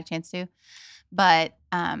haven't had a chance to. But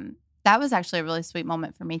that was actually a really sweet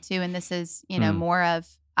moment for me too. And this is, more of,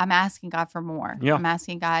 I'm asking God for more. Yeah. I'm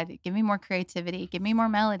asking God, give me more creativity, give me more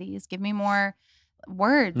melodies, give me more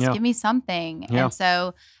words, Yeah. give me something. Yeah. And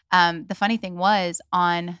so the funny thing was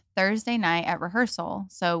on Thursday night at rehearsal,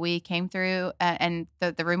 so we came through and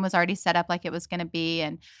the room was already set up like it was going to be.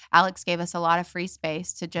 And Alex gave us a lot of free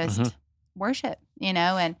space to just Mhm. worship,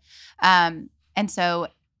 and so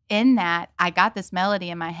in that, I got this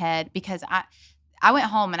melody in my head because I went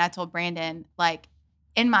home and I told Brandon, like,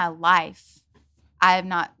 in my life, I have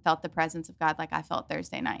not felt the presence of God like I felt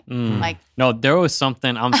Thursday night. Like, no, there was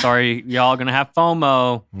something. I'm sorry, y'all gonna have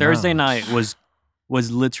FOMO. Thursday night was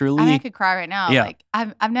literally. I could cry right now. Yeah. Like,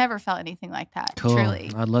 I've never felt anything like that. Cool.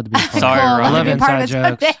 Truly. I'd love to be part Sorry, of it. I love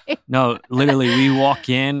inside jokes. No, literally, we walk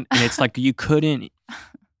in and it's like you couldn't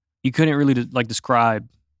really like describe.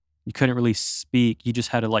 You couldn't really speak. You just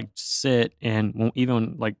had to like sit, and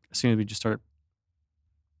even like as soon as we just started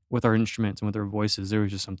with our instruments and with our voices, there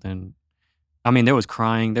was just something. I mean, there was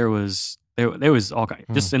crying. There was all kind.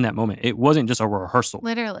 Just in that moment, it wasn't just a rehearsal.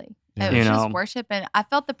 Literally, it was just worship, and I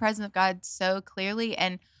felt the presence of God so clearly.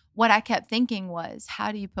 And what I kept thinking was,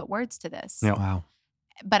 how do you put words to this? Yeah. Wow.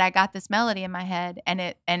 But I got this melody in my head, and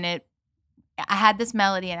I had this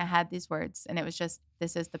melody and I had these words, and it was just,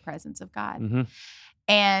 this is the presence of God. Mm-hmm.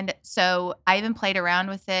 And so I even played around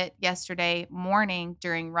with it yesterday morning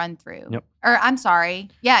during run through. Yep. Or I'm sorry.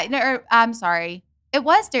 Yeah. Or I'm sorry. It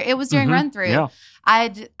was during run through. Yeah.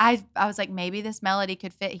 I was like, maybe this melody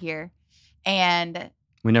could fit here. And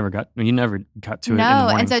you never got to it in the no.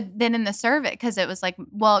 morning. And so then in the service, because it was like,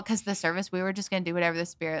 because the service, we were just going to do whatever the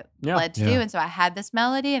Spirit led to do. And so I had this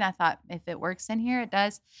melody and I thought, if it works in here, it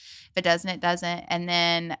does. If it doesn't, it doesn't. And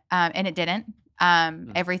then, and it didn't.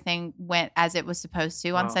 Everything went as it was supposed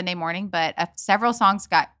to on Sunday morning, but several songs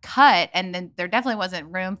got cut, and then there definitely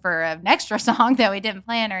wasn't room for an extra song that we didn't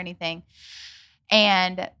plan or anything.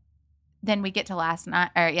 And then we get to last night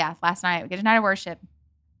we get to night of worship,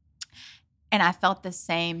 and I felt the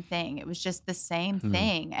same thing. It was just the same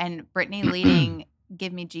thing. And Brittany leading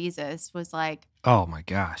 "Give Me Jesus" was like, oh my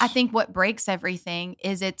gosh. I think what breaks everything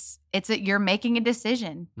is it's that you're making a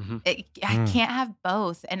decision. I can't have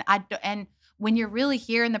both, and when you're really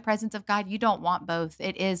here in the presence of God, you don't want both.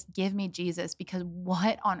 It is, give me Jesus, because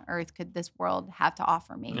what on earth could this world have to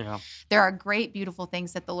offer me? Yeah. There are great, beautiful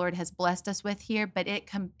things that the Lord has blessed us with here, but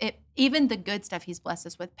even the good stuff He's blessed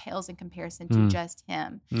us with pales in comparison to just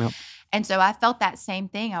Him. Yep. And so I felt that same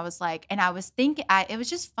thing. I was like, and I was thinking, it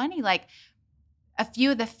was just funny, like a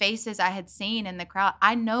few of the faces I had seen in the crowd,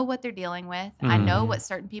 I know what they're dealing with. I know what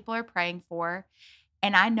certain people are praying for.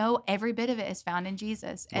 And I know every bit of it is found in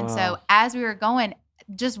Jesus. And so as we were going,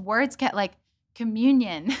 just words kept like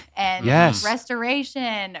communion and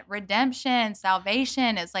restoration, redemption,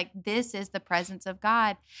 salvation. It's like, this is the presence of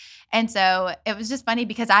God. And so it was just funny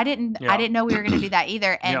because I didn't know we were going to do that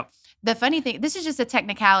either. And the funny thing, this is just a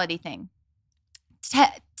technicality thing.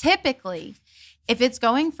 Typically, if it's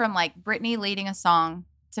going from like Brittany leading a song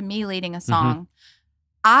to me leading a song,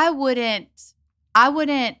 I wouldn't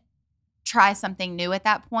try something new at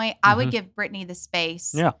that point. I would give Brittany the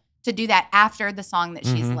space to do that after the song that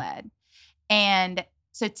she's led. And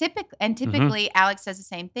so typically Alex says the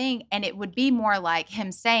same thing, and it would be more like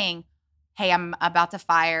him saying, hey, I'm about to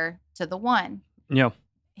fire to the one. Yeah.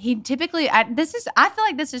 He typically, I feel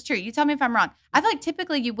like this is true. You tell me if I'm wrong. I feel like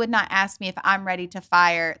typically you would not ask me if I'm ready to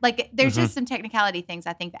fire. Like there's just some technicality things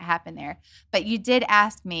I think that happen there. But you did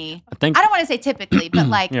ask me. I don't want to say typically, but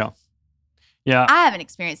like, yeah, I haven't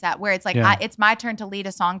experienced that where it's like it's my turn to lead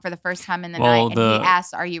a song for the first time in the night, and he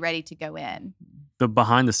asks, "Are you ready to go in?" The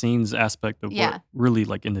behind the scenes aspect of what really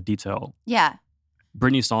like in the detail. Yeah,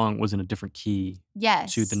 Brittany's song was in a different key.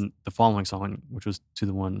 Yes. To the following song, which was to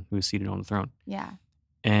the one who was seated on the throne. Yeah.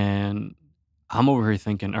 And I'm over here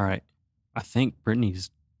thinking, all right, I think we're in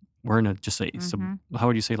a just a how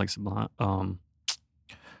would you say like sublime?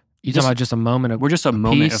 You talking about just a moment of we're just a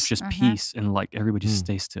moment peace? of just peace, and like everybody just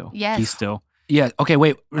stay still. Yes. Be still. Yeah. Okay.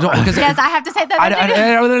 Wait. Yes, I have to say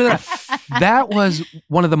that. That was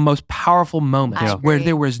one of the most powerful moments where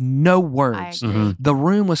there was no words. The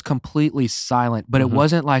room was completely silent, but it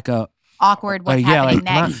wasn't like a awkward. What's happening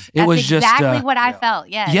next? It was exactly just what I felt.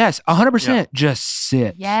 Yes. Yes. 100%. Just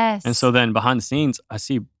sit. Yes. And so then behind the scenes, I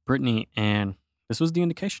see Brittany, and this was the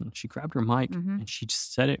indication. She grabbed her mic and she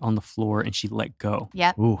just set it on the floor and she let go.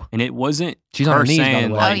 Yep. Ooh. And it wasn't she's on her knees,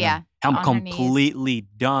 saying, by the way. like, I'm completely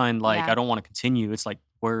done. Like, I don't want to continue. It's like,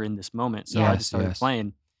 we're in this moment. So I just started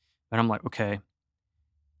playing. And I'm like, okay,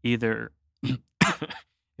 either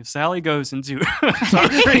if Sally goes into it's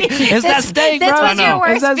that steak, this bro. Was your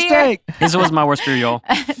worst it's that fear. steak. This was my worst fear, y'all.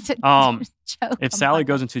 If Sally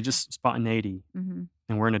goes into just spontaneity and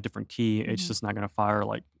we're in a different key, it's just not going to fire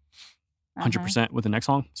like 100% with the next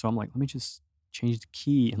song. So I'm like, let me just change the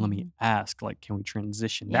key and let me ask, like, can we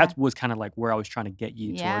transition? That was kind of like where I was trying to get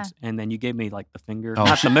you towards. And then you gave me like the finger,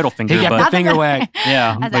 not the middle finger, but the finger wag.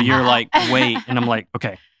 Yeah, but you're like, wait. And I'm like,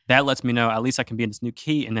 okay, that lets me know at least I can be in this new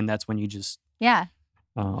key. And then that's when you just, it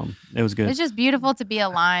was good. It's just beautiful to be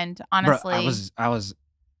aligned, honestly. Bro,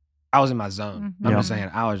 I was in my zone. Mhm. I'm just saying,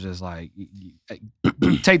 I was just like,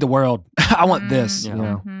 take the world. I want this. Yeah. You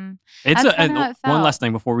know. Mhm. It's That's kinda how it one felt. last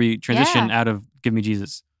thing before we transition out of Give Me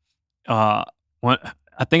Jesus.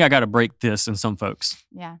 I think I got to break this in some folks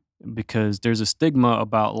Yeah. because there's a stigma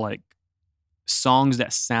about like songs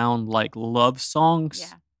that sound like love songs.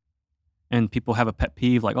 Yeah. And people have a pet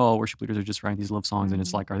peeve like, oh, worship leaders are just writing these love songs. And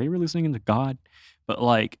it's Mhm. like, are they really singing to God? But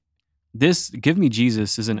like this Give Me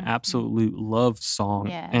Jesus is an Mhm. absolute love song.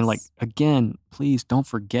 And like, Yes. again, please don't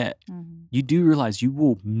forget, Mhm. you do realize you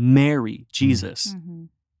will marry Jesus. Mhm.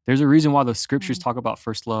 There's a reason why the scriptures Mhm. talk about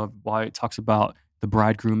first love, why it talks about the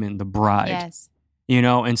bridegroom and the bride. Yes. You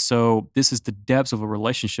know, and so this is the depths of a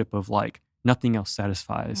relationship of like nothing else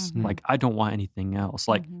satisfies. Mhm. Like I don't want anything else.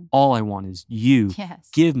 Like Mhm. all I want is you. Yes.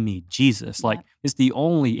 Give me Jesus. Like Yep. it's the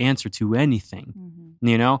only answer to anything, Mhm.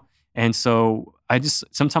 you know? And so I just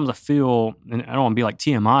sometimes I feel, and I don't want to be like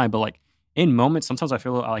TMI, but like in moments, sometimes I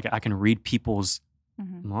feel like I can read people's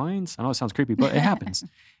Mhm. minds. I know it sounds creepy, but it happens.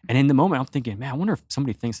 And in the moment, I'm thinking, man, I wonder if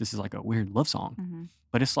somebody thinks this is like a weird love song. Mhm.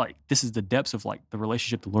 But it's like this is the depths of like the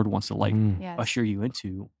relationship the Lord wants to like Mhm. Yes. usher you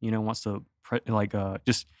into. You know, wants to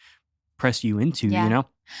just press you into. Yeah. You know,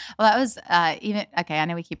 Well, that was even okay. I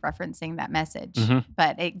know we keep referencing that message, Mhm.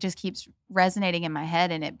 but it just keeps resonating in my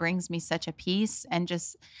head, and it brings me such a peace. And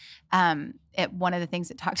just one of the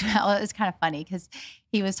things it talked about, it was kind of funny because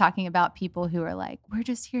he was talking about people who are like, "We're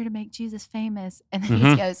just here to make Jesus famous," and then he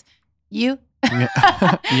Mhm. goes, "You."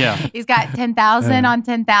 Yeah. He's got 10,000 on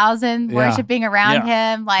 10,000 Yeah. worshiping around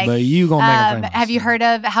him. Like, But you gonna make it famous. have you heard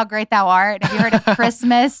of How Great Thou Art? Have you heard of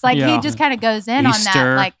Christmas? Like Yeah. he just kind of goes in on that.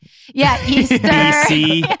 Easter. Like, yeah, Easter.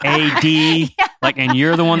 BC, AD. Yeah. Like, and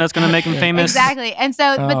you're the one that's going to make him famous. Exactly. And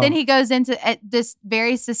so, but then Oh. he goes into this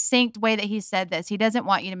very succinct way that he said this. He doesn't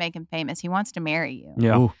want you to make him famous. He wants to marry you.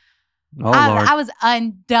 Yeah. Ooh. Oh Lord. I was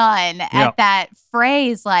undone Yeah. at that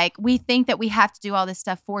phrase. Like, we think that we have to do all this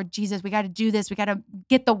stuff for Jesus. We got to do this. We got to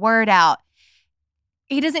get the word out.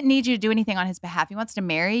 He doesn't need you to do anything on his behalf. He wants to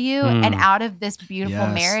marry you. And out of this beautiful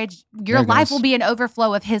Yes. marriage, your There it life goes. will be an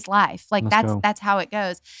overflow of his life. Like Let's go. that's how it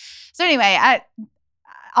goes. So anyway,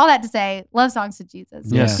 all that to say, love songs to Jesus.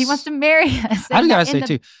 Yes. He wants to marry us. I just gotta in say, the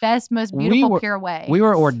too, best, most we beautiful, were- pure way. We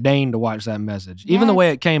were ordained to watch that message, even the Yes.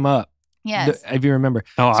 way it came up. yes. If you remember,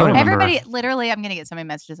 Oh, So I remember. Everybody, literally, I'm gonna get so many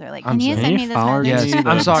messages. They're like, I'm "Can you sorry. send Can me you this forward message?" me Yes,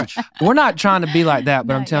 I'm the- sorry. We're not trying to be like that,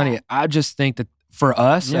 but No, I'm telling yeah. you, I just think that for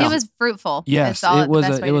us, Yeah. It was fruitful. yes, It's all it was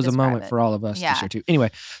the best way it to was a describe moment it. for all of us Yeah. to share too.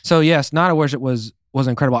 Anyway, so yes, Night of Worship was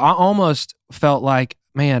incredible. I almost felt like,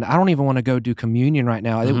 man, I don't even want to go do communion right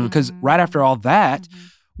now Mhm. because right after all that, Mhm.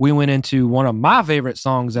 we went into one of my favorite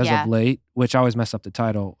songs as Yeah. of late, which I always mess up the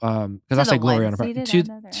title because To I say the glory one on a seated to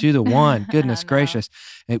on the to the one. I Goodness know. gracious,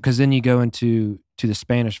 because then you go into the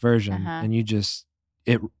Spanish version Uh-huh. and you just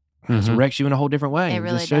it Mhm. resurrects you in a whole different way. It It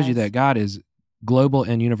really just shows you does. that God is global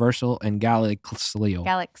and universal and galaxial.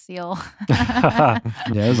 Galaxial. Yeah,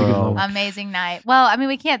 it was a good Bro. moment. Amazing night. Well, I mean,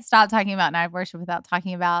 we can't stop talking about night of worship without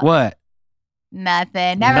talking about What?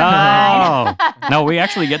 nothing. Never No. mind. No, we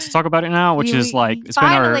actually get to talk about it now, which is like it's been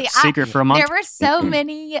Finally, our secret for a month. There were so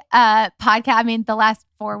many podcasts. I mean, the last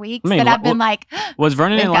 4 weeks I mean, that I've been like, Was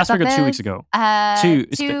Vernon We've in got last week or 2 something. weeks ago?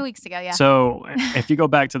 It's 2 been- weeks ago. Yeah. So if you go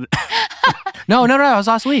back to the No, it was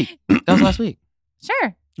last week. That was last week.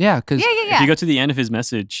 Sure. Yeah, because Yeah. if you go to the end of his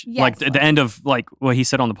message, Yes. like the end of like what he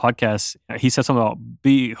said on the podcast, he said something about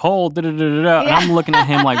behold, da, da, da, da, da. And Yeah. I'm looking at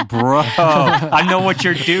him like, bro, I know what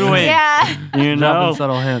you're doing. Yeah. You know? dropping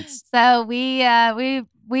subtle hints. So we are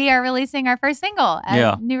releasing our first single at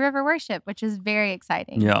Yeah. New River Worship, which is very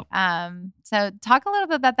exciting. Yeah. So talk a little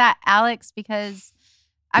bit about that, Alex, because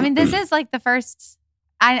I mean, this is like the first.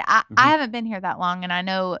 I haven't been here that long, and I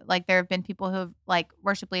know like there have been people who have like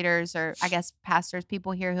worship leaders or I guess pastors,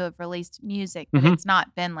 people here who have released music, but Mhm. it's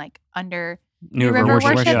not been like under New River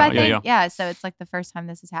Worship. Yeah, I yeah, think, yeah. So it's like the first time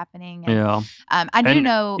this is happening. And, Yeah. I do And,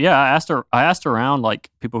 know. Yeah, I asked around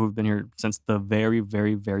like people who've been here since the very,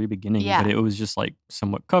 very, very beginning. Yeah. But it was just like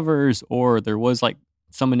somewhat covers, or there was like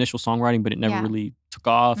some initial songwriting, but it never Yeah. really took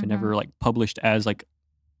off. It Mhm. never like published as like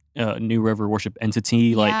a New River Worship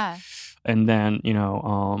entity. Like, Yeah. and then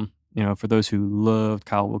for those who loved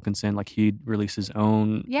Kyle Wilkinson, like he'd released his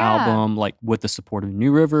own Yeah. album like with the support of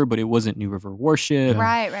New River, but it wasn't New River Worship.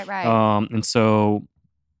 Right. And so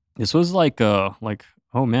this was like oh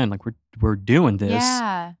man, like we're doing this.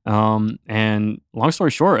 Yeah. And long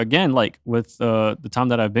story short, again, like with the time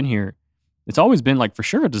that I've been here, it's always been like for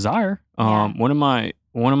sure a desire. Yeah. One of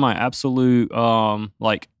my absolute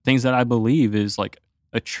like things that I believe is like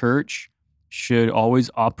a church should always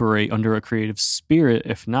operate under a creative spirit.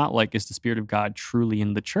 If not, like is the Spirit of God truly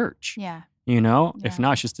in the church? Yeah. You know, Yeah. if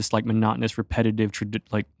not, it's just this like monotonous, repetitive,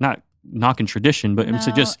 like not knocking tradition, but it's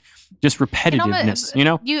just repetitiveness. You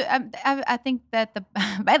know, I think that the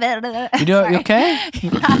You do it? You okay?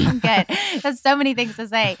 I'm good. There's so many things to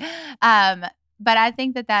say, but I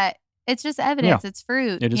think that it's just evidence. It's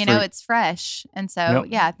fruit. It is you know, fruit. it's fresh, and so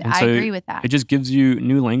And I so agree with that. it just gives you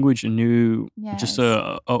new language and new, just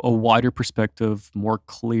Yes. a wider perspective, more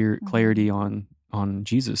clarity on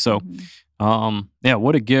Jesus. So.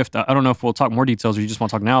 What a gift. I don't know if we'll talk more details or you just want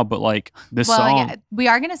to talk now, but like this song. Yeah, we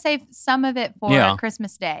are going to save some of it for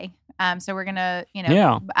Christmas Day. So we're going to,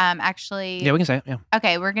 actually. Yeah, we can say it. Yeah.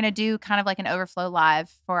 Okay, we're going to do kind of like an overflow live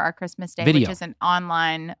for our Christmas Day, Video. which is an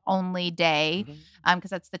online only day, because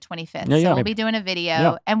that's the 25th. Yeah, so we'll be doing a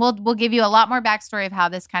video, and we'll give you a lot more backstory of how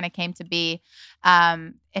this kind of came to be.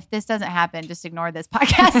 If this doesn't happen, just ignore this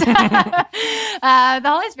podcast. The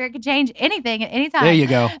Holy Spirit can change anything at any time. There you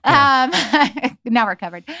go. Now we're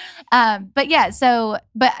covered. But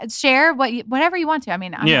share whatever you want to. I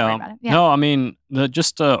mean, I'm not worried about it. Yeah. No, I mean,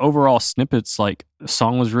 the overall snippets, like the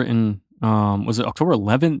song was written, was it October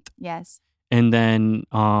 11th? Yes. And then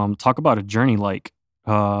talk about a journey, like,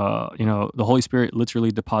 the Holy Spirit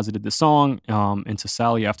literally deposited the song into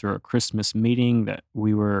Sally after a Christmas meeting that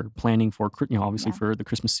we were planning for, obviously for the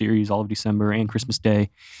Christmas series, all of December and Christmas Day.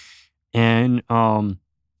 And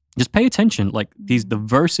just pay attention. Like the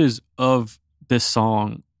verses of this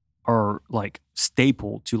song are like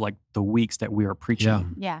staple to like the weeks that we are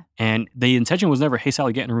preaching. Yeah. And the intention was never, hey,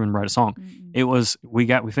 Sally, get in a room and write a song. Mm-mm. It was, we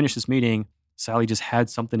finished this meeting. Sally just had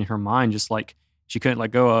something in her mind, just like she couldn't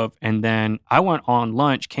let go of. And then I went on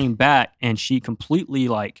lunch, came back, and she completely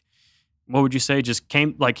like, what would you say? Just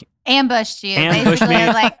came like ambushed you. Ambushed basically, me.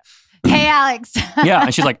 like, hey, Alex. Yeah.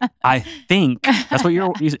 And she's like, I think that's what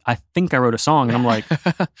I think I wrote a song. And I'm like,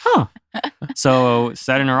 huh. So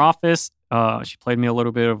sat in her office. She played me a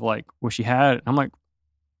little bit of like what she had. I'm like,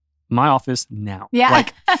 my office now. Yeah.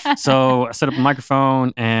 Like, so I set up a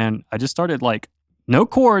microphone and I just started like, no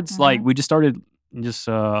chords. Mm-hmm. Like we just started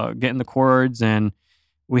getting the chords, and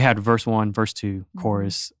we had verse 1, verse 2,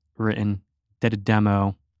 chorus written, did a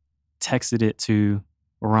demo, texted it to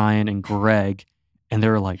Ryan and Greg, and they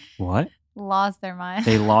were like, what? Lost their mind.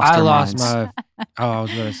 They lost their minds. I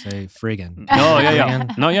was going to say friggin'. No, yeah.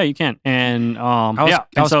 Friggin'. No, yeah, you can't. And I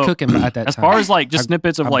was cooking at that time. As far as like just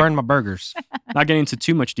snippets of I like, burned my burgers. not getting into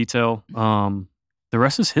too much detail, the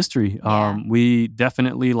rest is history. We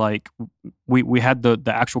definitely like, we had the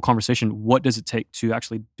actual conversation. What does it take to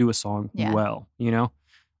actually do a song well, you know?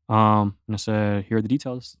 And I said, here are the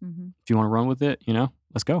details. If you want to run with it,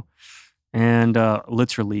 let's go. And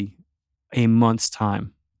literally a month's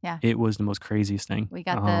time. Yeah. It was the most craziest thing. We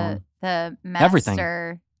got the master.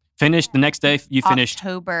 Everything. Finished the next day. You finished.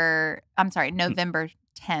 November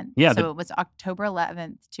 10th. Yeah. So it was October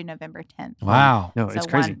 11th to November 10th. Wow. No, So it's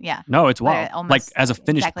crazy. yeah. No, it's wild. Almost Like as a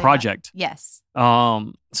finished exactly project. Yes.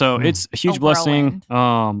 So it's a huge blessing.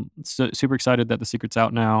 So super excited that the secret's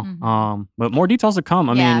out now. But more details to come.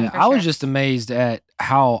 I mean, for I was sure. just amazed at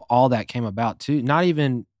how all that came about too. Not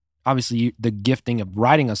even obviously the gifting of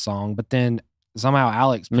writing a song, but then somehow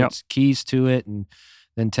Alex puts keys to it and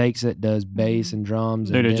then takes it, does bass and drums.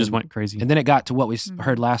 Dude, and it just went crazy. And then it got to what we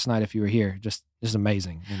heard last night. If you were here, just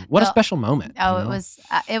amazing. And what a special moment. Oh,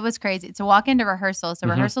 it was crazy to walk into rehearsal. So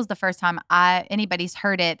rehearsal's the first time anybody's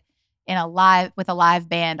heard it with a live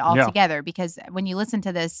band all together, because when you listen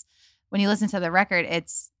to the record,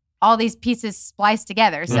 it's all these pieces spliced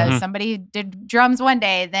together. So somebody did drums one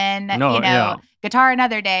day, then guitar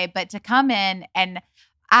another day, but to come in and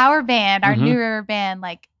our band, our New River band,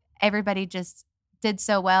 like everybody just did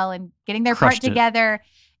so well and getting their part together.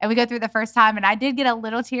 And we go through the first time, and I did get a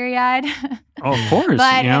little teary-eyed. Oh, of course.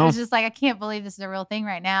 But it was just like, I can't believe this is a real thing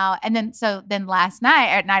right now. And then last night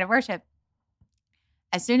at Night of Worship,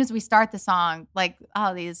 as soon as we start the song, like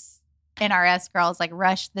all these NRS girls like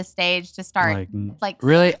rush the stage to start like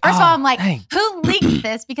really. First of all, I'm like, dang. who leaked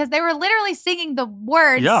this? Because they were literally singing the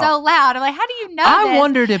words so loud. I'm like, how do you know I this?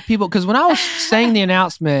 wondered if people, because when I was saying the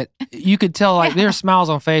announcement, you could tell like there were smiles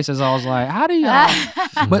on faces. I was like, how do you?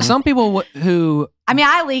 But some people who. I mean,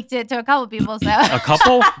 I leaked it to a couple people. So a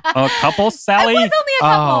couple, Sally. It was only a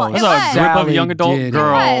couple. It was It a group of Sally young adult did it.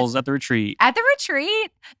 girls at the retreat. At the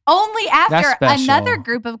retreat, only after That's special. another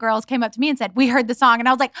group of girls came up to me and said, we heard the song. And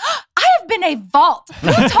I was like, I have been a vault.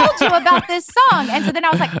 Who told you about this song? And so then I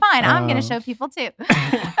was like, fine, I'm going to show people too.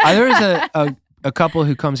 There is a couple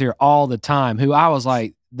who comes here all the time who I was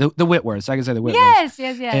like, the Whitworths. I can say the Whitworths.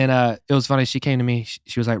 Yes. And it was funny. She came to me.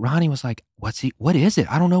 She was like, Ronnie was like, what is it?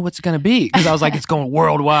 I don't know what's it going to be. Because I was like, it's going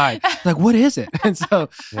worldwide. Like, what is it? And so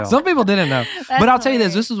some people didn't know. But I'll tell you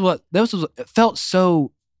this. It felt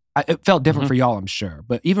so it felt different Mhm. for y'all, I'm sure.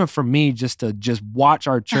 But even for me, just to watch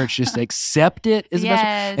our church just accept it is the best.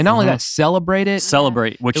 Yes. And not only Mhm. that, celebrate it.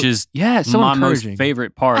 Celebrate, which It- is Yeah, it's so my most encouraging.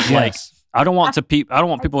 favorite part. Like, Yes. I don't want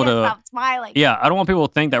people to. stop smiling. Yeah, I don't want people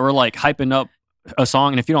to think that we're like hyping up a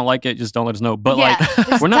song, and if you don't like it, just don't let us know. But Yeah, like,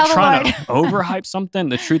 just we're not tell the trying Lord. to overhype something.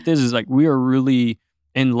 The truth is like we are really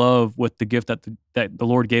in love with the gift that the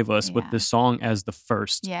Lord gave us with Yeah. this song as the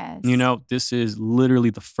first. Yes. You know, this is literally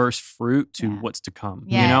the first fruit to Yeah. what's to come.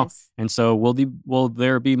 Yes. You know, and so will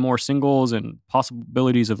there be more singles and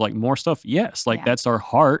possibilities of like more stuff? Yes, like Yeah. that's our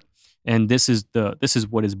heart. And this is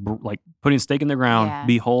what is like putting a stake in the ground. Yeah.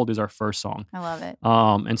 Behold is our first song. I love it.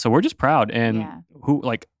 And so we're just proud, and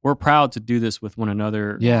Yeah. we're proud to do this with one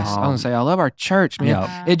another. Yes, I was gonna say I love our church, man.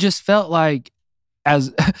 Yeah. It just felt like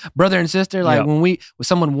as brother and sister, like Yeah. when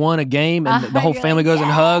someone won a game and the whole You're family like, goes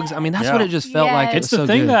and hugs. I mean, that's Yeah. what it just felt like. Yes. It It's was the so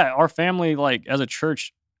thing good. that our family, like as a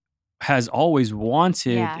church, has always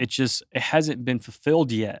wanted. Yeah. It hasn't been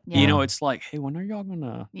fulfilled yet. Yeah. You know, it's like, hey, when are y'all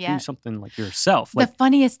gonna Yeah. do something like yourself? Like The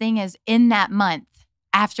funniest thing is in that month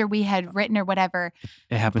after we had written or whatever,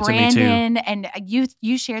 it happened to me too. Brandon and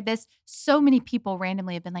you shared this. So many people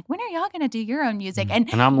randomly have been like, when are y'all going to do your own music?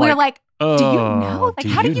 And And I'm we're like, like, do you know? Like, do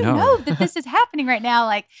how do you know know? that this is happening right now?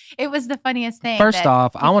 Like, it was the funniest thing. First that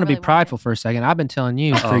off, I people want to be really prideful for a second. I've been telling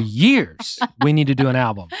you for Oh. years we need to do an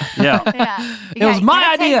album. Yeah. wanted. Yeah. It was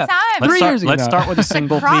my idea. Time. Three years ago. Let's start with a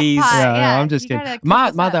single, Crock please. pot. Yeah, yeah, no, I'm just you kidding. gotta cook My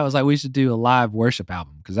this thought up. was like we should do a live worship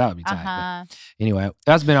album because that would be tight. But Uh-huh. anyway,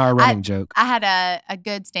 that's been our running joke. I had a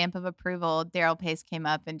good stamp of approval. Daryl Pace came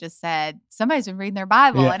up and just said, somebody's been reading their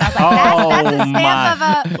Bible. Yeah. And I was like, that's a Oh, my.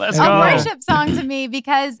 stamp of Let's a go. worship song to me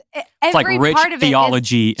because It's like every rich part of it is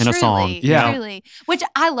theology in a song. truly, Yeah. truly. Which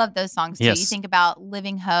I love those songs too. You Yes. think about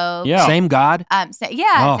Living Hope. Yeah. Same God. Oh.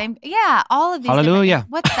 Same, all of these. Hallelujah.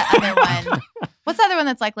 What's the other one? What's the other one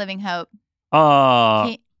that's like Living Hope?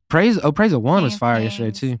 Uh, Praise the One King was of fire Kings.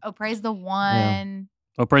 yesterday too. Oh, praise the one.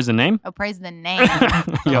 oh, praise the name. Oh, praise the name. Yeah,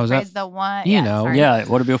 oh, was that- praise the one. you Yeah, know. sorry. Yeah,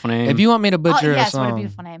 what a beautiful name. If you want me to butcher yes, a song, what a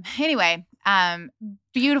beautiful name. Anyway,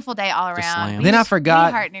 beautiful day all The around. slam. We then I just- we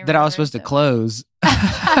forgot heart New that I was River, supposed to so- close.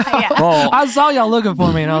 Yeah. Well, I saw y'all looking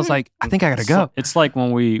for me, and I was like, I think I gotta go. It's like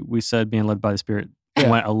when we said being led by the Spirit Yeah.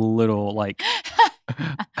 went a little like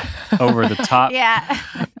over the top. Yeah.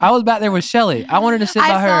 I was back there with Shelly. I wanted to sit I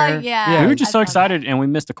by saw- her. yeah. We were just I so saw excited, and we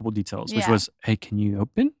missed a couple details, which Yeah. was, hey, can you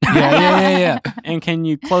open? yeah. And can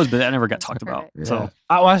you close? But that never got talked about. Perfect. So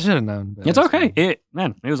I should have known. but it's that's okay.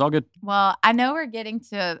 fine. It was all good. Well, I know we're getting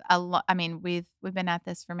to a lot. I mean, we've been at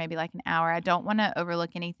this for maybe like an hour. I don't want to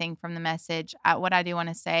overlook anything from the message. What I do want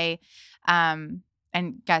to say, and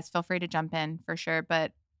guys, feel free to jump in for sure.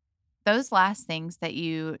 But those last things that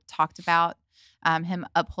you talked about, him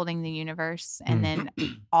upholding the universe, and then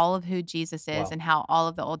all of who Jesus is, Wow. and how all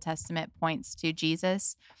of the Old Testament points to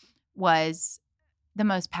Jesus, was the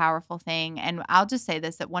most powerful thing. And I'll just say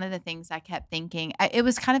this, that one of the things I kept thinking, it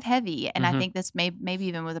was kind of heavy. And I Mhm. think this maybe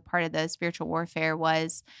even was a part of the spiritual warfare,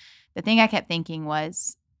 was the thing I kept thinking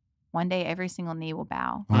was one day every single knee will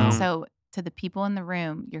bow. Wow. And so to the people in the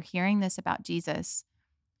room, you're hearing this about Jesus,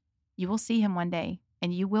 you will see him one day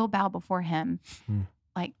and you will bow before him. Hmm.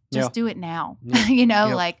 Like, just Yeah. do it now. Yeah. You know,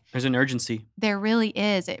 Yep. like There's an urgency. there really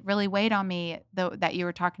is. It really weighed on me though that you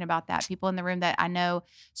were talking about that. People in the room that I know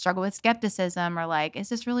struggle with skepticism or like, is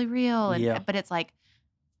this really real? And Yeah. but it's like,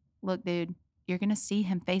 look, dude, you're gonna see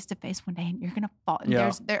him face to face one day, and you're gonna fall. And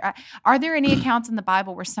Yeah. Are there any accounts in the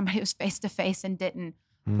Bible where somebody was face to face and didn't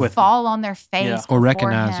With fall on their face Yeah. before Or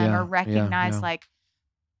recognize, him, yeah. or recognize Yeah. like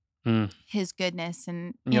Mm. his goodness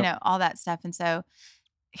and you Yep. know all that stuff. And so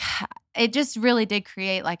it just really did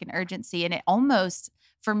create like an urgency, and it almost,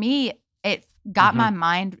 for me, it got Mhm. my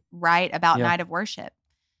mind right about Yeah. night of worship.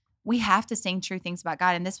 We have to sing true things about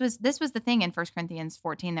God. And this was the thing in 1 Corinthians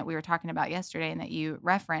 14 that we were talking about yesterday and that you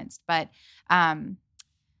referenced. But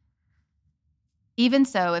even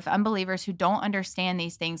so, if unbelievers who don't understand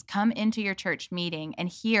these things come into your church meeting and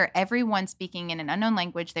hear everyone speaking in an unknown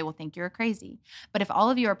language, they will think you're crazy. But if all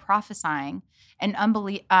of you are prophesying and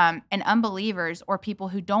unbelievers or people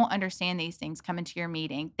who don't understand these things come into your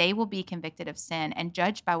meeting, they will be convicted of sin and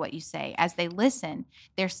judged by what you say. As they listen,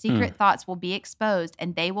 their secret thoughts will be exposed,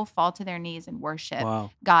 and they will fall to their knees and worship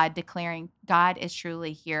Wow. God, declaring, God is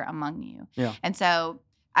truly here among you. Yeah. And so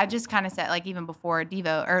I just kind of said, like, even before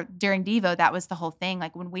Devo or during Devo, that was the whole thing.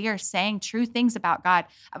 Like, when we are saying true things about God,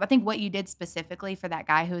 I think what you did specifically for that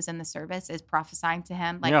guy who was in the service is prophesying to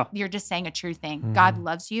him. Like, Yeah. you're just saying a true thing. Mhm. God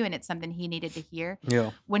loves you, and it's something he needed to hear.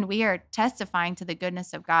 Yeah. When we are testifying to the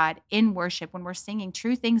goodness of God in worship, when we're singing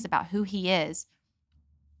true things about who he is,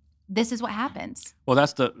 this is what happens. Well,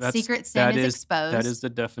 that's Secret sin that is exposed. That is the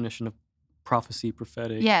definition of prophecy,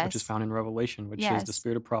 prophetic, which Yes. is found in Revelation, which is the Yes.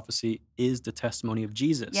 spirit of prophecy is the testimony of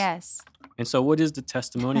Jesus. Yes. And so, what is the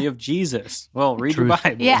testimony of Jesus? Well, read your Truth.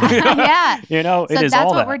 Bible. Yeah. Yeah. You know, So it is that's all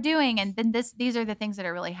what that. we're doing. And then these are the things that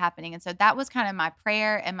are really happening. And so that was kind of my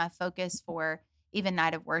prayer and my focus for even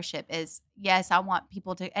Night of Worship is, yes, I want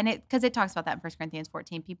people to, and because it talks about that in 1 Corinthians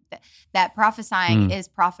 14, people that prophesying is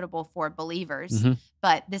profitable for believers,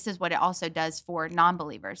 but this is what it also does for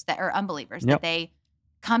non-believers or unbelievers, that they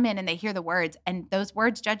come in and they hear the words and those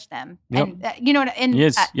words judge them. And you know, and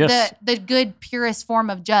Yes. the good purest form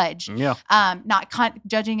of judge, Yeah.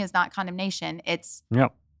 Judging is not condemnation. It's,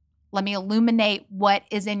 Yep. let me illuminate what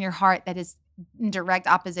is in your heart that is in direct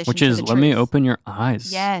opposition Which to is, the let me truth. open your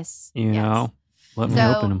eyes. Yes. You know, let me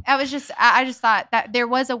So open them. I was just, I just thought that there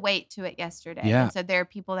was a weight to it yesterday. Yeah. And so there are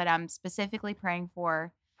people that I'm specifically praying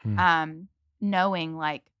for, Hmm. knowing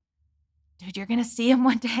like, dude, you're going to see him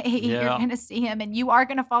one day. Yeah. You're going to see him and you are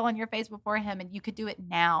going to fall on your face before him and you could do it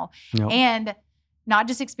now. Yep. And not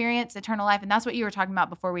just experience eternal life. And that's what you were talking about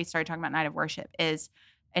before we started talking about Night of Worship is,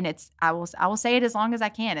 and it's, I will say it as long as I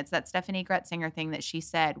can. It's that Stephanie Gretzinger thing that she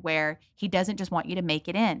said, where he doesn't just want you to make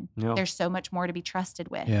it in. Yep. There's so much more to be trusted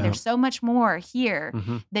with. Yeah. There's so much more here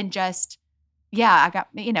than just, I got,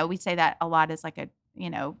 we say that a lot as like a,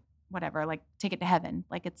 whatever, like ticket to heaven.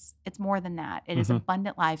 Like it's more than that. It is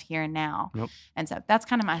abundant life here and now. Yep. And so that's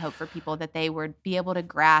kind of my hope for people, that they would be able to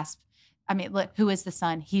grasp. I mean, look, who is the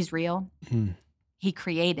Son? He's real. He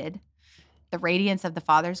created the radiance of the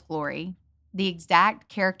Father's glory, the exact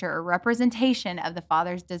character or representation of the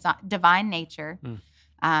Father's divine nature,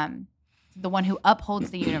 the one who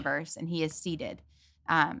upholds the universe, and he is seated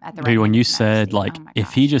at the right Dude, when hand you of said, majesty. like, Oh my if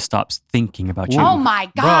gosh. he just stops thinking about you, Oh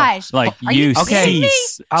my gosh. like, Are you you kidding me?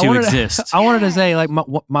 cease I to wanted exist. I wanted to say like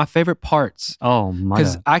my favorite parts, Oh, my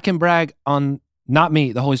because God. I can brag on not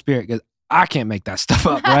me, the Holy Spirit, because I can't make that stuff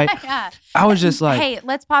up, right? Yeah. I was just like, hey,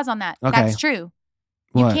 let's pause on that. Okay. That's true.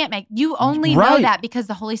 You What? can't you only know Right. that because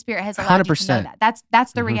the Holy Spirit has allowed you to know 100%. that.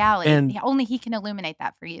 That's the reality. And- only he can illuminate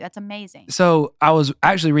that for you. That's amazing. So I was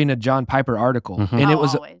actually reading a John Piper article, and Oh, it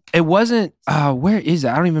was always. it wasn't where is it?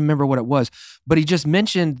 I don't even remember what it was, but he just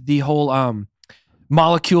mentioned the whole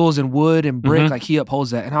molecules and wood and brick, like he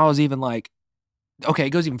upholds that, and I was even like, okay, it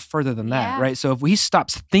goes even further than that, Yeah. right? So if he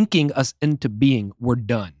stops thinking us into being, we're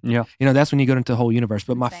done. Yeah. That's when you go into the whole universe.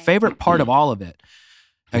 But my Insane. favorite part of all of it,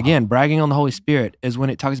 again, bragging on the Holy Spirit, is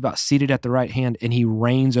when it talks about seated at the right hand and he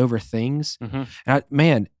reigns over things.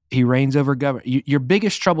 And he reigns over government. Your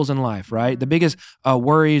biggest troubles in life, right? The biggest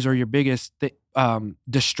worries or your biggest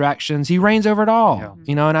distractions, he reigns over it all.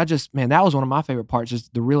 Yeah. And I just, that was one of my favorite parts, is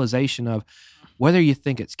the realization of whether you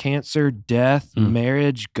think it's cancer, death,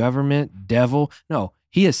 marriage, government, devil. No,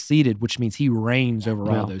 he is seated, which means he reigns over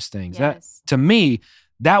all those things. Yes. That, to me,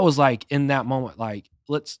 that was like in that moment, like,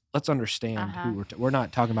 let's understand who we're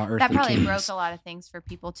not talking about earthly That probably kings. broke a lot of things for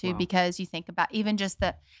people too, Wow. because you think about even just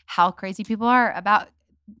how crazy people are about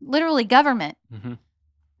literally government.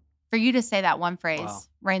 For you to say that one phrase, Wow.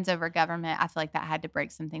 reigns over government, I feel like that had to break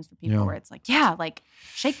some things for people, Yeah. where it's like, like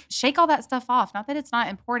shake all that stuff off. Not that it's not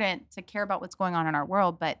important to care about what's going on in our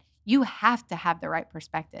world, but you have to have the right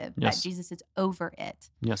perspective Yes. that Jesus is over it.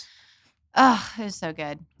 Yes. Oh, it was so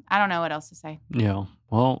good. I don't know what else to say. Yeah.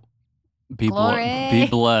 Well, be Glory.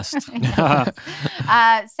 blessed.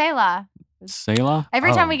 Selah. Selah?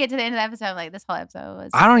 Every time Oh. we get to the end of the episode, I'm like, this whole episode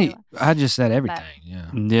was I don't. Selah. I just said everything. Yeah.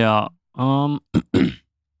 Yeah.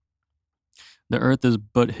 The earth is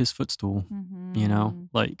but his footstool, Mhm.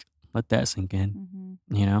 like, let that sink in,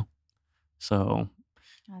 Mhm. So,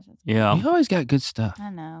 Gosh, that's- yeah. You always got good stuff. I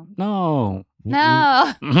know. No.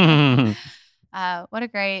 No. yeah.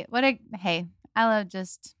 Hey, I love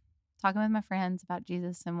just talking with my friends about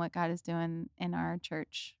Jesus and what God is doing in our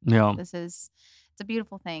church. It's a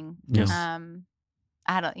beautiful thing. Yes. I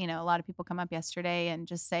had a lot of people come up yesterday and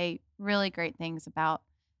just say really great things about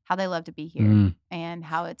how they love to be here and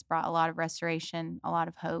how it's brought a lot of restoration, a lot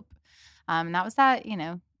of hope. And that was that,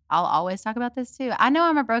 I'll always talk about this too. I know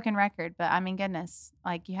I'm a broken record, but I mean, goodness,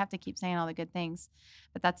 like you have to keep saying all the good things.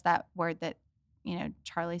 But that's that word that,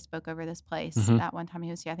 Charlie spoke over this place that one time he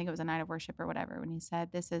was here. I think it was a night of worship or whatever, when he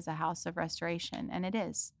said, this is a house of restoration. And it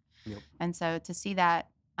is. Yep. And so to see that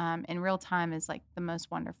in real time is like the most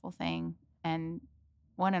wonderful thing. And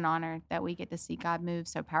what an honor that we get to see God move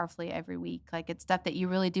so powerfully every week. Like it's stuff that you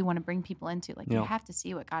really do want to bring people into. Like you have to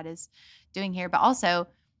see what God is doing here. But also,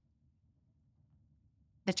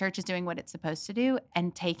 the church is doing what it's supposed to do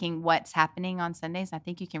and taking what's happening on Sundays. I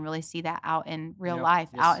think you can really see that out in real life,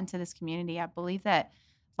 out into this community. I believe that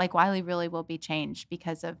Lake Wiley really will be changed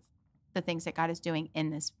because of the things that God is doing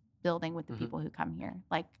in this building with the people who come here.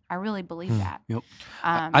 Like, I really believe that. Yep.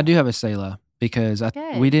 I do have a Selah because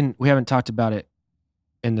we haven't talked about it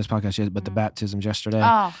in this podcast yet, but the baptisms yesterday.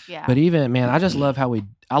 Oh yeah. But even, man, I just love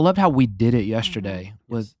I loved how we did it yesterday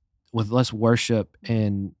with let's worship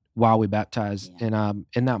and while we baptized. And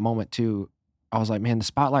in that moment too, I was like, man, the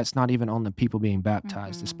spotlight's not even on the people being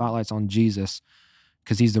baptized. The spotlight's on Jesus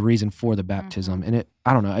because he's the reason for the baptism. And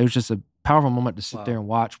I don't know, it was just a powerful moment to sit there and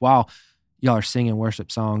watch while y'all are singing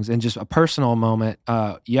worship songs, and just a personal moment.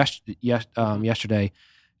 Yesterday,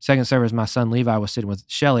 second service, my son Levi was sitting with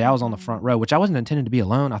Shelly. I was on the front row, which I wasn't intending to be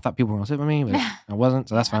alone. I thought people were going to sit with me, but I wasn't,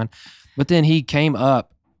 so that's fine. But then he came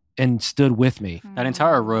up and stood with me. That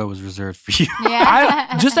entire row was reserved for you.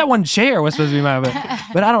 Yeah. Just that one chair was supposed to be mine,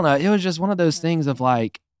 but I don't know. It was just one of those things of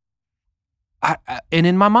like, and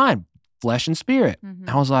in my mind, flesh and spirit.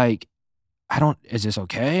 I was like, is this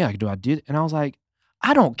okay? Like, do I do it? And I was like,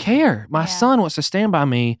 I don't care. My son wants to stand by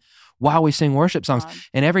me while we sing worship songs.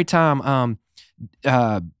 And every time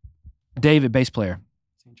David, bass player,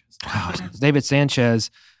 David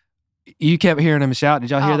Sanchez, you kept hearing him shout. Did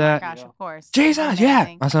y'all hear that? Oh my gosh, of course. Jesus,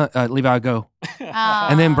 yeah. My son, Levi would go.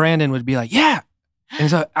 And then Brandon would be like, yeah. And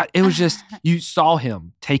so it was just, you saw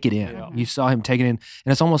him take it in. You saw him take it in.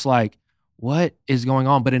 And it's almost like, what is going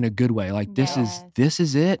on? But in a good way. Like, this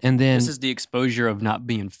is it. And then this is the exposure of not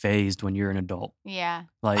being phased when you're an adult. Yeah.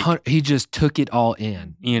 Like, he just took it all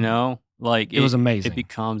in. You know, like it was amazing. It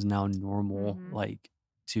becomes now normal, like,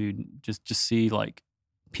 to just see like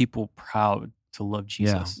people proud to love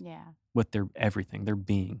Jesus with their everything, their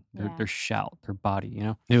being, their shout, their body, you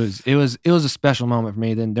know? It was a special moment for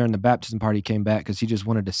me. Then during the baptism party, he came back because he just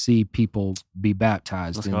wanted to see people be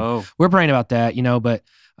baptized. Let's go. We're praying about that, you know, but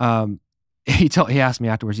he asked me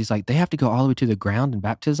afterwards, he's like, they have to go all the way to the ground in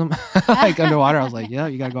baptism? Like underwater? I was like, yeah,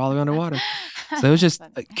 you got to go all the way underwater. So it was just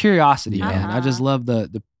curiosity, man. I just love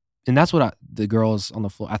the and that's what the girls on the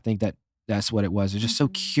floor, I think that's what it was. They're just so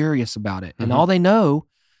curious about it. And all they know,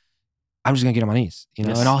 I'm just going to get on my knees, you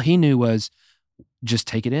know? And all he knew was just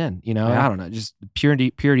take it in, you know? I don't know. Just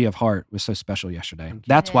the purity of heart was so special yesterday.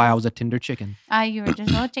 That's why I was a tender chicken. You were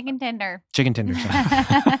just a little chicken tender. Chicken tender.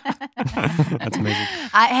 That's amazing.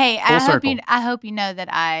 I hope you know that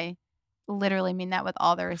I literally mean that with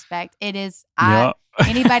all the respect. It is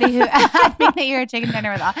anybody who I think that you're a chicken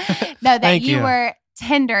tender with all. No, that you were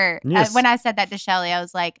tender. Yes. When I said that to Shelly, I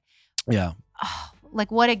was like, yeah,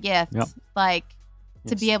 like what a gift. Yep. Like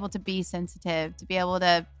to be able to be sensitive, to be able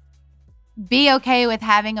to be okay with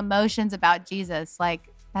having emotions about Jesus. Like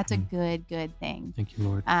that's a good thing. Thank you,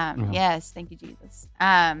 Lord. Yes, thank you, Jesus.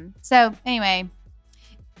 So anyway,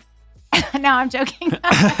 no, I'm joking.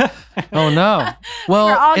 Oh no!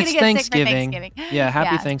 Well, it's Thanksgiving. Yeah,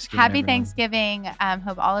 happy Thanksgiving. Happy everyone. Thanksgiving.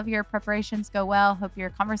 Hope all of your preparations go well. Hope your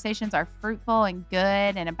conversations are fruitful and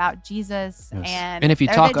good and about Jesus. Yes. And if you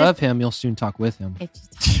talk of him, you'll soon talk with him. If you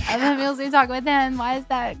talk of him, you'll soon talk with him. Why is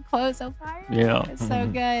that quote so fire? Yeah, it's so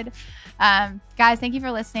good. Guys, thank you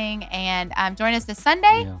for listening, and join us this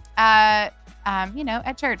Sunday. At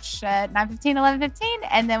church at 9:15, 11:15,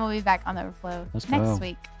 and then we'll be back on the Overflow next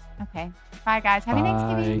week. Okay. Bye, guys. Happy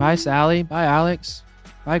Thanksgiving. Bye, Sally. Bye, Alex.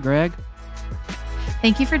 Bye, Greg.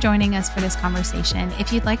 Thank you for joining us for this conversation.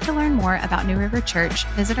 If you'd like to learn more about New River Church,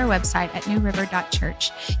 visit our website at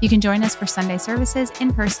newriver.church. You can join us for Sunday services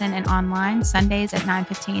in person and online, Sundays at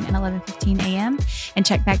 9:15 and 11:15 a.m. And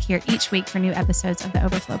check back here each week for new episodes of the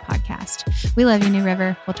Overflow podcast. We love you, New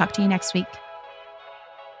River. We'll talk to you next week.